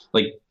done.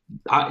 Like,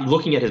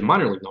 looking at his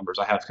minor league numbers,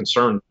 I have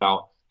concern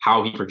about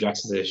how he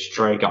projects as a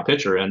strikeout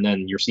pitcher, and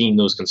then you're seeing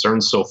those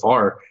concerns so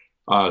far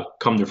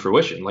come to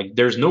fruition. Like,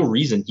 there's no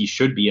reason he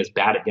should be as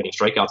bad at getting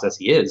strikeouts as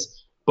he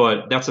is,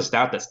 but that's a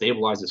stat that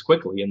stabilizes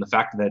quickly, and the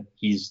fact that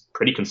he's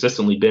pretty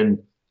consistently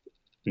been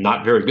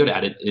not very good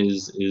at it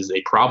is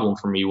a problem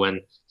for me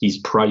when he's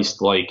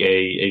priced like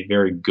a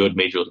very good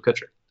major league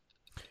pitcher.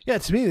 Yeah,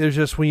 to me, there's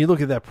just, when you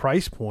look at that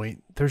price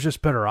point, there's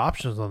just better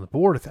options on the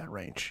board at that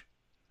range.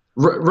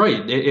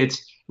 Right.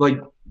 It's like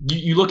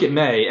you look at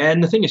May,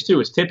 and the thing is, too,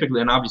 is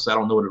typically, and obviously I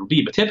don't know what it would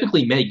be, but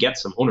typically May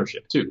gets some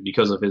ownership, too,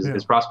 because of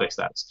his prospect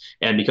status,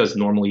 and because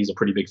normally he's a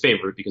pretty big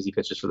favorite because he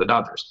pitches for the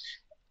Dodgers.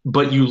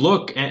 But you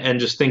look and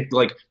just think,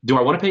 like, do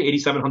I want to pay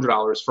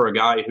 $8,700 for a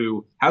guy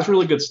who has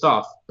really good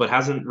stuff but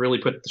hasn't really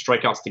put the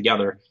strikeouts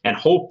together and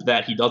hope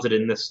that he does it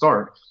in this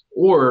start?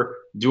 Or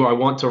do I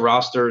want to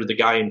roster the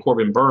guy in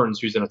Corbin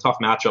Burns who's in a tough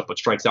matchup but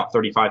strikes out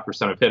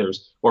 35% of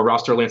hitters, or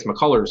roster Lance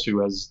McCullers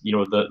who has,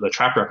 the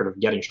track record of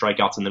getting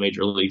strikeouts in the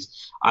major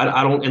leagues?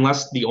 I don't,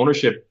 unless the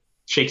ownership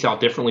shakes out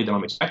differently than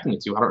I'm expecting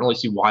it to, I don't really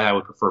see why I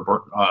would prefer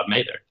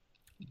May there.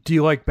 Do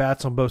you like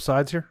bats on both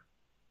sides here?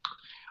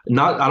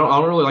 I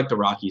don't really like the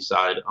Rockies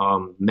side.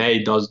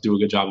 May does do a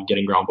good job of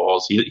getting ground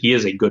balls. He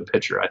is a good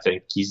pitcher. I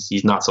think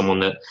he's not someone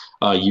that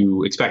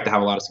you expect to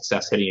have a lot of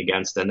success hitting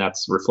against, and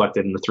that's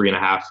reflected in the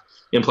 3.5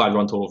 implied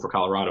run total for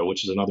Colorado,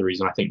 which is another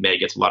reason I think May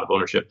gets a lot of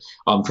ownership.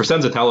 For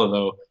Senzatella,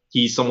 though,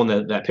 he's someone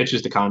that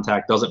pitches to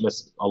contact, doesn't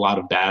miss a lot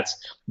of bats,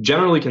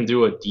 generally can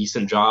do a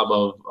decent job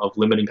of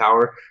limiting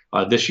power.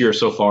 This year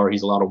so far,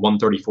 he's allowed a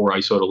 134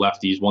 ISO to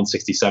lefties,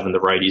 167 to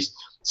righties.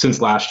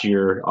 Since last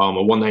year, a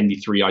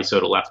 193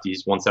 ISO to lefties,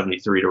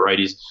 173 to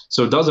righties.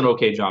 So it does an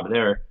okay job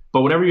there.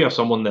 But whenever you have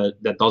someone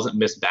that doesn't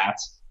miss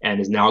bats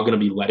and is now going to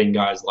be letting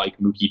guys like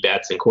Mookie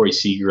Betts and Corey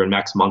Seager and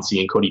Max Muncy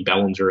and Cody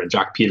Bellinger and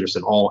Jock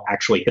Peterson all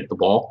actually hit the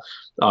ball,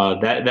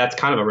 that's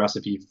kind of a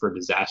recipe for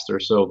disaster.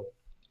 So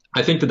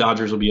I think the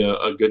Dodgers will be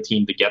a good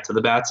team to get to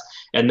the bats,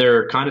 and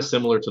they're kind of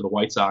similar to the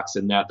White Sox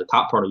in that the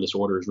top part of this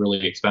order is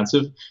really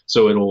expensive,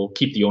 so it'll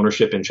keep the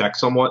ownership in check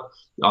somewhat.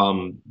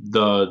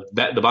 The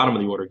bottom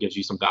of the order gives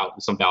you some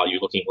value,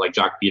 looking like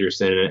Jock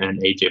Peterson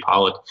and AJ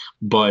Pollock,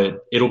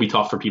 but it'll be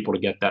tough for people to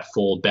get that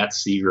full Betts,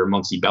 Seager,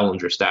 Muncy,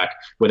 Bellinger stack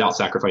without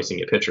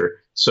sacrificing a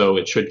pitcher. So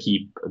it should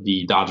keep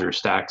the Dodgers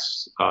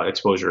stacks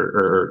exposure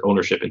or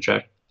ownership in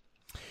check.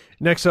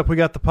 Next up, we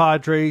got the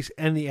Padres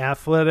and the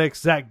Athletics.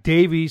 Zach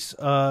Davies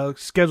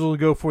scheduled to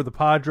go for the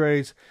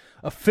Padres.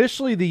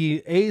 Officially,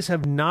 the A's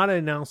have not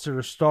announced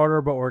their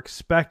starter, but we're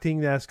expecting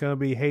that's going to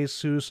be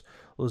Jesus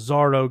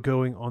Luzardo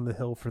going on the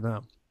hill for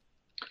them.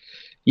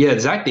 Yeah,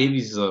 Zach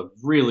Davies is a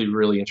really,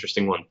 really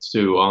interesting one,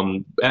 too.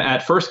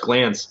 At first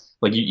glance,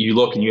 like you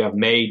look and you have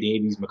May,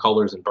 Davies,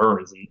 McCullers, and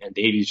Burns, and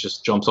Davies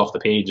just jumps off the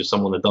page as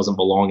someone that doesn't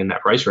belong in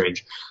that price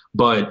range.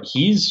 But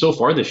he's so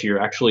far this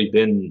year actually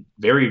been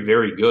very,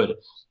 very good.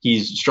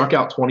 He's struck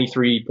out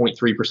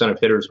 23.3% of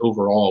hitters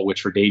overall,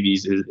 which for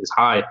Davies is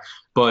high.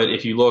 But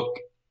if you look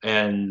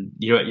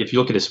if you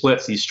look at his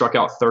splits, he's struck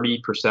out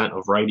 30%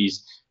 of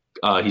righties.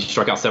 He's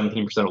struck out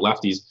 17% of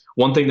lefties.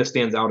 One thing that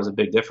stands out as a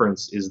big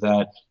difference is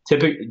that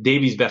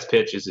Davies' best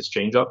pitch is his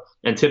changeup,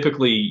 and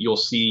typically you'll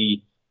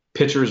see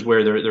pitchers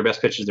where their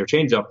best pitch is their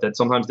changeup that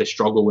sometimes they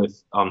struggle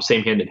with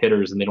same-handed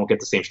hitters and they don't get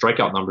the same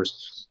strikeout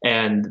numbers.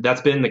 And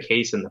that's been the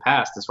case in the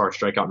past as far as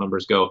strikeout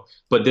numbers go.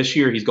 But this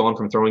year he's gone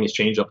from throwing his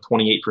changeup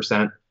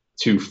 28%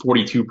 to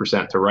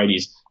 42% to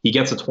righties. He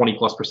gets a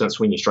 20+%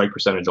 swinging strike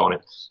percentage on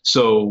it.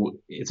 So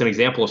it's an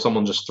example of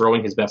someone just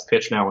throwing his best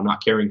pitch now and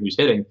not caring who's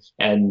hitting,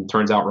 and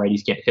turns out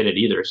righties can't hit it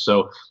either.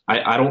 So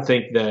I don't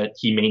think that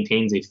he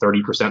maintains a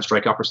 30%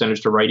 strikeout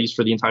percentage to righties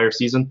for the entire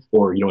season,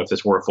 or if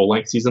this were a full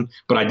length season.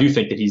 But I do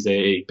think that he's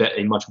a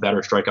much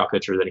better strikeout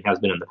pitcher than he has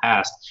been in the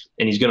past,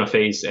 and he's going to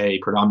face a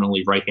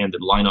predominantly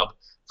right-handed lineup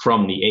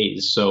from the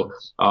A's. So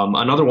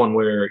another one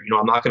where,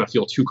 I'm not going to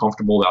feel too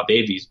comfortable about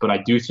Davies, but I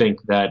do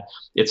think that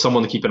it's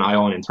someone to keep an eye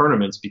on in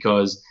tournaments,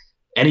 because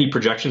any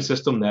projection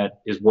system that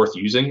is worth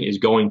using is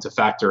going to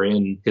factor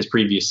in his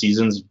previous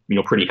seasons,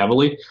 pretty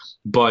heavily.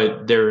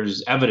 But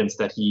there's evidence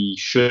that he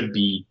should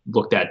be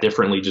looked at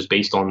differently just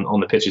based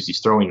on the pitches he's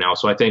throwing now.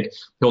 So I think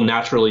he'll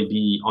naturally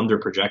be under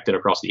projected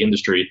across the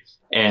industry,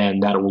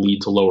 and that will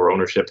lead to lower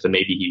ownership than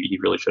maybe he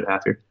really should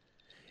have here.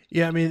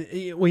 Yeah, I mean,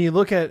 when you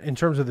look at in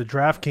terms of the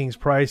DraftKings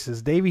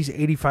prices, Davies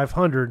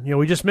 8,500.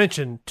 We just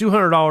mentioned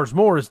 $200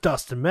 more is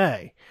Dustin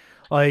May.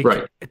 Like,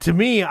 right. To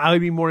me, I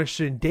would be more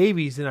interested in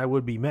Davies than I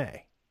would be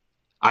May.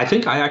 I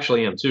think I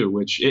actually am too.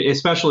 Which,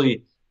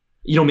 especially,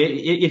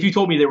 if you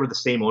told me they were the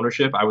same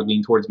ownership, I would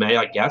lean towards May,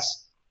 I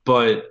guess.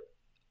 But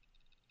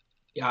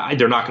yeah,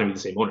 they're not going to be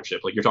the same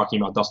ownership. Like, you're talking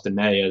about Dustin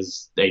May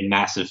as a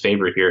massive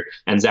favorite here,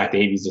 and Zach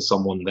Davies is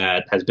someone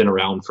that has been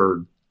around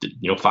for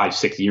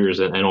 5-6 years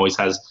and always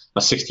has a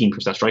 16%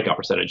 strikeout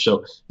percentage.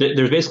 So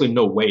there's basically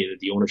no way that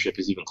the ownership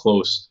is even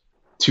close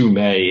to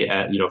May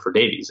for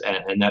Davies,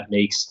 and that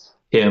makes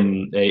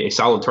him a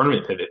solid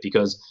tournament pivot,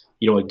 because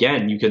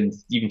again, you can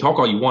talk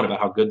all you want about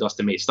how good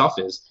Dustin May's stuff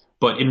is,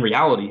 but in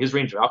reality his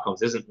range of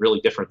outcomes isn't really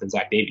different than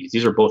Zach Davies.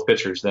 These are both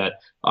pitchers that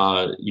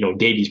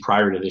Davies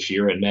prior to this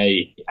year and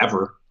May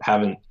ever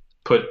haven't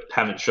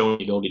shown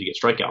the ability to get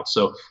strikeouts.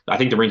 So I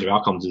think the range of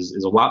outcomes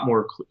is a lot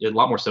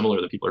more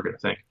similar than people are going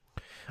to think.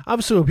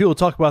 Obviously, when people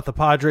talk about the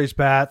Padres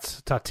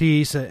bats,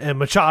 Tatis and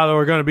Machado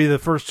are going to be the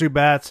first two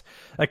bats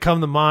that come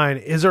to mind.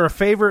 Is there a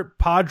favorite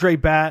Padre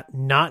bat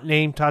not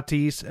named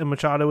Tatis and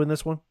Machado in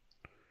this one?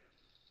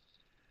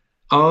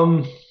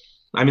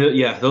 I mean,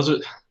 yeah, those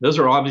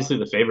are obviously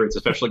the favorites,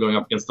 especially going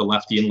up against the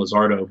lefty and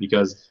Luzardo,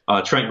 because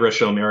Trent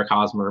Grisham, Eric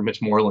Hosmer,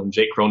 Mitch Moreland,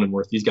 Jake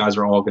Cronenworth, these guys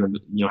are all going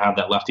to have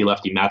that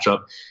lefty-lefty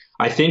matchup.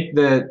 I think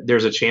that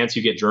there's a chance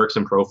you get Jerks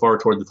and Profar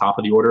toward the top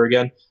of the order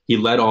again. He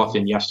led off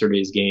in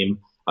yesterday's game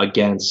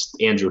against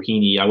Andrew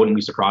Heaney. I wouldn't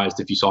be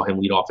surprised if you saw him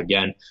lead off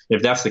again.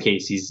 If that's the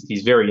case,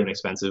 he's very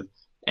inexpensive,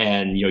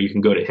 and you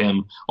can go to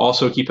him.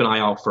 Also, keep an eye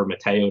out for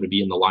Mateo to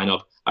be in the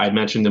lineup. I had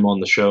mentioned him on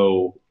the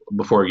show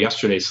before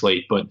yesterday's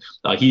slate, but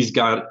he's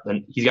got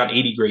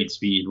 80 grade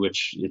speed,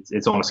 which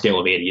it's on a scale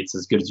of 80. It's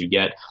as good as you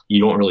get.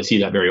 You don't really see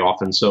that very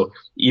often. So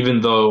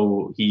even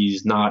though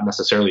he's not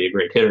necessarily a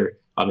great hitter,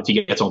 if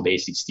he gets on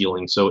base, he's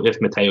stealing. So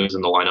if Mateo's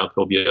in the lineup,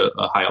 he'll be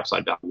a high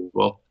upside value as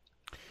well.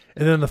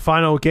 And then the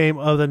final game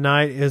of the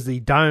night is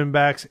the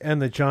Diamondbacks and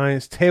the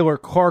Giants. Taylor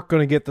Clark going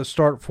to get the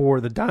start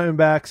for the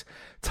Diamondbacks.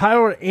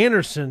 Tyler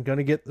Anderson going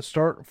to get the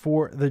start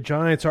for the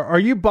Giants. Are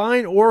you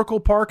buying Oracle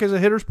Park as a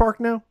hitter's park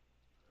now?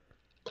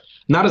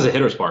 Not as a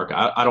hitter's park.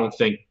 I don't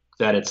think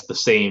that it's the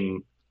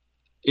same.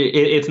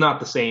 It's not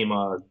the same,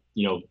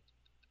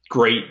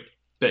 great,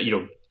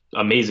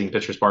 amazing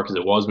pitcher's park as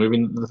it was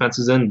moving the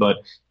fences in. But,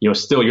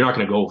 still, you're not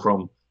going to go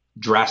from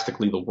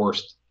drastically the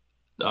worst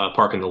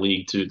park in the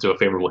league to a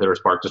favorable hitter's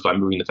park just by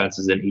moving the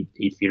fences in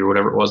 8 feet or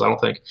whatever it was. I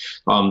don't think.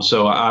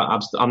 So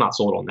I'm not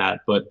sold on that.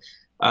 But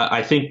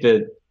I think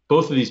that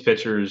both of these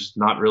pitchers,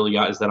 not really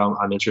guys that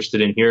I'm interested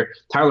in here.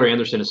 Tyler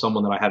Anderson is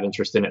someone that I have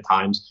interest in at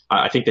times.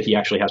 I think that he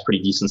actually has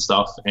pretty decent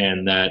stuff,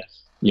 and that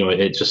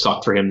it just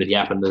sucked for him that he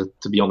happened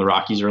to be on the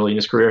Rockies early in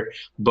his career.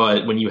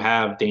 But when you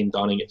have Dane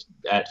Dunning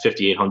at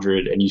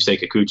 5,800 and Yusei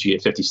Kikuchi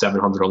at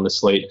 5,700 on this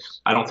slate,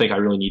 I don't think I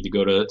really need to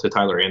go to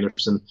Tyler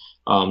Anderson.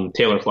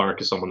 Taylor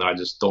Clark is someone that I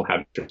just don't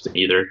have interest in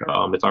either.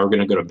 If I were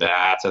going to go to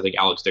bats, I think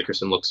Alex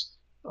Dickerson looks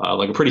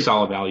like a pretty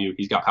solid value.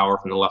 He's got power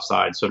from the left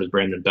side. So does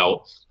Brandon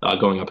Belt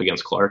going up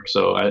against Clark.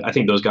 So I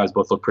think those guys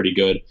both look pretty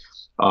good.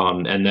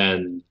 And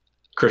then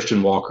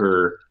Christian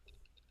Walker,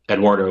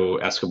 Eduardo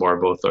Escobar,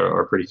 both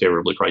are pretty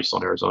favorably priced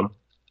on Arizona.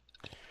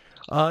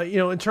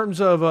 In terms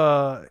of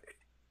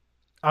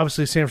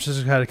obviously San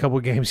Francisco had a couple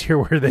of games here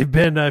where they've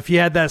been, if you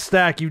had that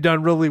stack, you've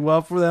done really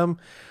well for them.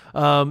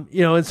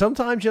 And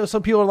sometimes,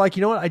 some people are like,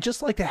 what, I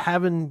just like to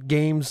having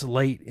games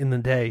late in the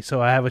day,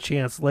 so I have a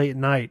chance late at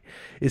night.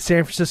 Is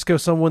San Francisco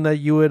someone that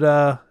you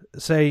would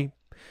say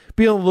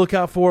be on the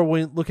lookout for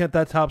when looking at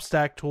that top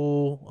stack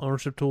tool,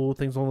 ownership tool,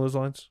 things along those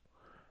lines?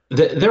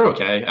 They're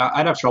okay.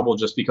 I'd have trouble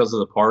just because of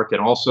the park,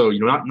 and also,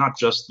 not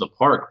just the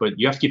park, but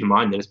you have to keep in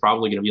mind that it's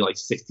probably going to be like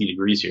 60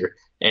 degrees here.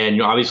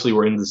 And obviously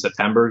we're into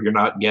September. You're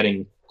not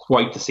getting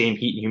quite the same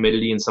heat and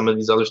humidity in some of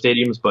these other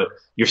stadiums, but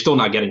you're still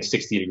not getting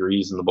 60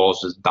 degrees and the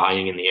ball's just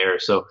dying in the air.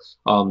 So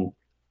I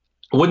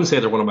wouldn't say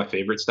they're one of my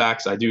favorite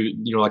stacks. I do,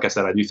 like I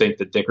said, I do think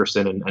that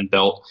Dickerson and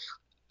Belt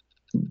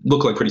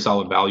look like pretty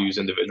solid values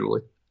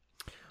individually.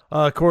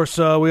 Of course,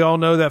 we all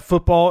know that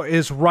football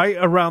is right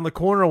around the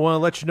corner. I want to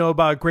let you know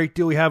about a great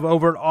deal we have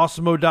over at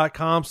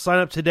Awesemo.com. Sign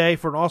up today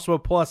for an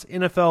Awesemo Plus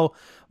NFL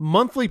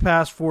monthly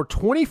pass for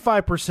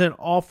 25%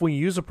 off when you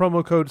use the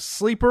promo code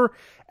SLEEPER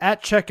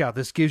at checkout.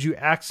 This gives you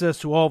access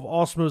to all of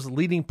Awesemo's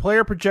leading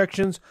player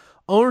projections,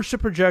 ownership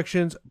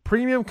projections,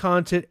 premium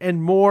content,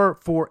 and more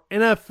for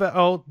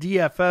NFL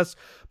DFS.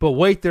 But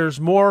wait,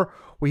 there's more.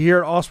 We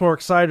here at Awesemo are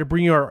excited to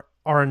bring you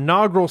our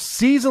inaugural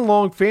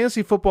season-long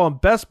fantasy football and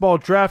best ball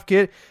draft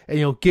kit, and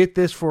you'll get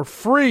this for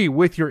free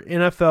with your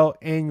NFL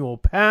annual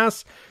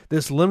pass.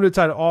 This limited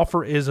time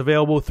offer is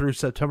available through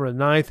September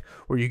 9th,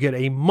 where you get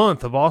a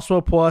month of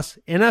Awesemo Plus,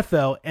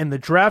 NFL, and the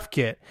draft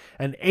kit,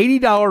 an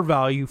 $80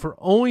 value for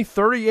only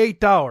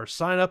 $38.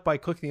 Sign up by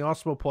clicking the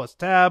Awesemo Plus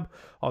tab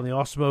on the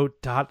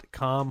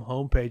Awesemo.com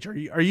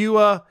homepage.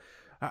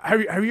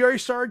 Have you already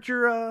started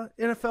your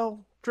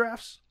NFL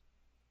drafts?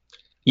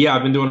 Yeah,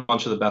 I've been doing a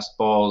bunch of the best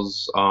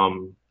balls.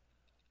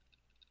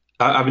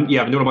 I've been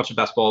doing a bunch of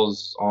best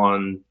balls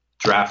on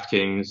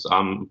DraftKings.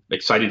 I'm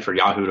excited for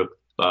Yahoo to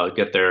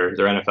get their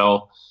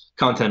NFL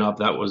content up.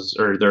 That was,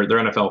 or their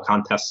NFL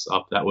contests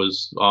up. That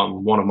was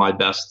one of my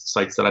best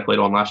sites that I played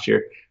on last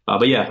year.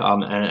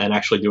 And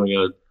actually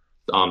doing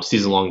a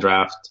season-long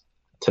draft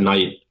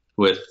tonight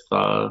with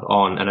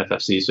on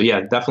NFFC. So yeah,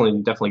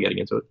 definitely getting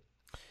into it.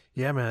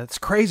 Yeah, man, it's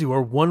crazy.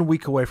 We're 1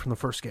 week away from the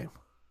first game.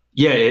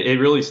 Yeah, it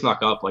really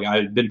snuck up. Like,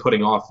 I've been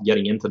putting off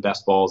getting into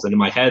best balls, and in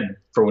my head,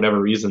 for whatever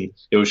reason,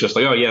 it was just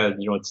like, oh yeah,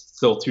 it's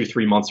still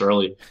 2-3 months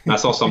early. And I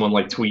saw someone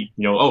like tweet,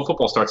 oh,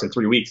 football starts in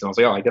 3 weeks, and I was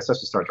like, oh, I guess I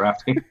should start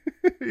drafting.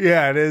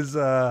 Yeah, it is.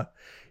 Yeah,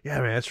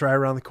 man, it's right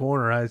around the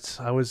corner.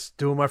 I was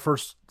doing my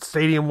first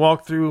stadium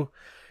walkthrough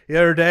the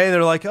other day, and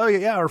they're like, oh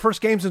yeah, our first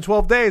game's in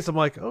 12 days. I'm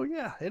like, oh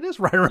yeah, it is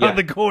right around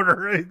the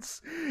corner.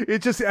 It's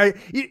just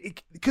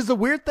because the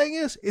weird thing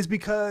is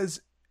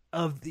because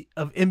of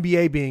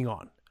NBA being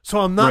on. So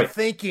I'm not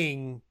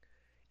thinking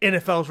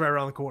NFL's right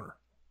around the corner.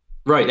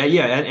 Right.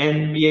 Yeah.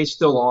 And NBA's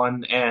still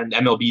on, and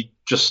MLB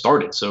just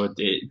started. So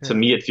to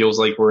me, it feels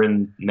like we're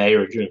in May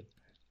or June.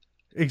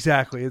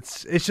 Exactly.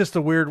 It's just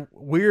a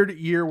weird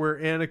year we're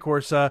in. Of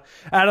course,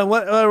 Adam,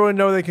 let everyone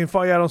know they can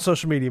follow you out on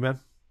social media, man.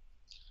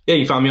 Yeah,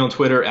 you can find me on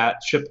Twitter at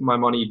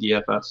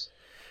ShipMyMoneyDFS.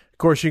 Of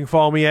course, you can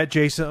follow me at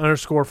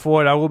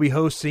Jason_Floyd. I will be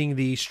hosting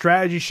the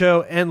strategy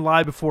show and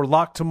Live Before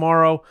Lock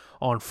tomorrow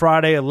on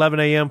Friday, 11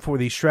 a.m. for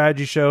the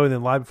strategy show. And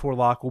then Live Before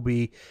Lock will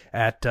be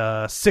at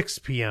 6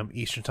 p.m.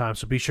 Eastern time.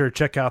 So be sure to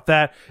check out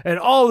that. And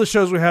all of the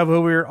shows we have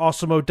over here at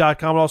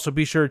Awesemo.com. Also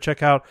be sure to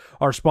check out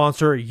our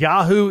sponsor,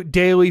 Yahoo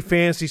Daily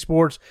Fantasy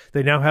Sports.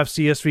 They now have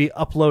CSV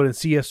upload and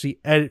CSV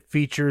edit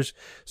features.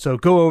 So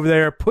go over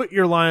there, put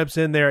your lineups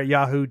in there at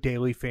Yahoo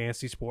Daily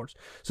Fantasy Sports.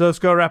 So let's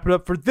go wrap it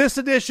up for this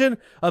edition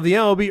of the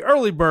MLB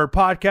Early Bird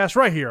Podcast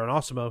right here on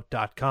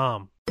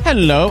Awesemo.com.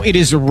 Hello, it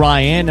is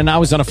Ryan, and I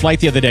was on a flight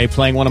the other day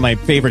playing one of my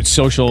favorite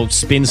social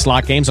spin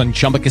slot games on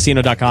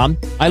ChumbaCasino.com.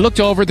 I looked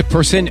over at the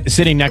person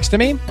sitting next to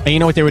me, and you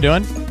know what they were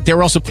doing? They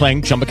were also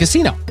playing Chumba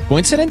Casino.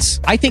 Coincidence?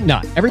 I think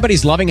not.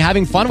 Everybody's loving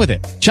having fun with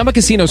it. Chumba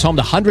Casino is home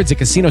to hundreds of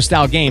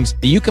casino-style games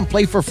that you can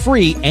play for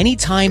free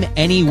anytime,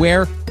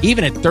 anywhere,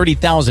 even at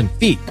 30,000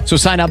 feet. So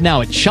sign up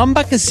now at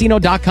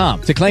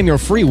ChumbaCasino.com to claim your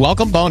free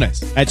welcome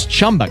bonus. That's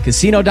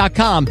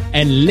ChumbaCasino.com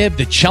and live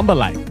the Chumba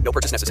life. No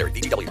purchase necessary.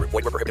 VGW. Void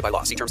where prohibited by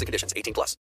law. See terms and conditions. 18+.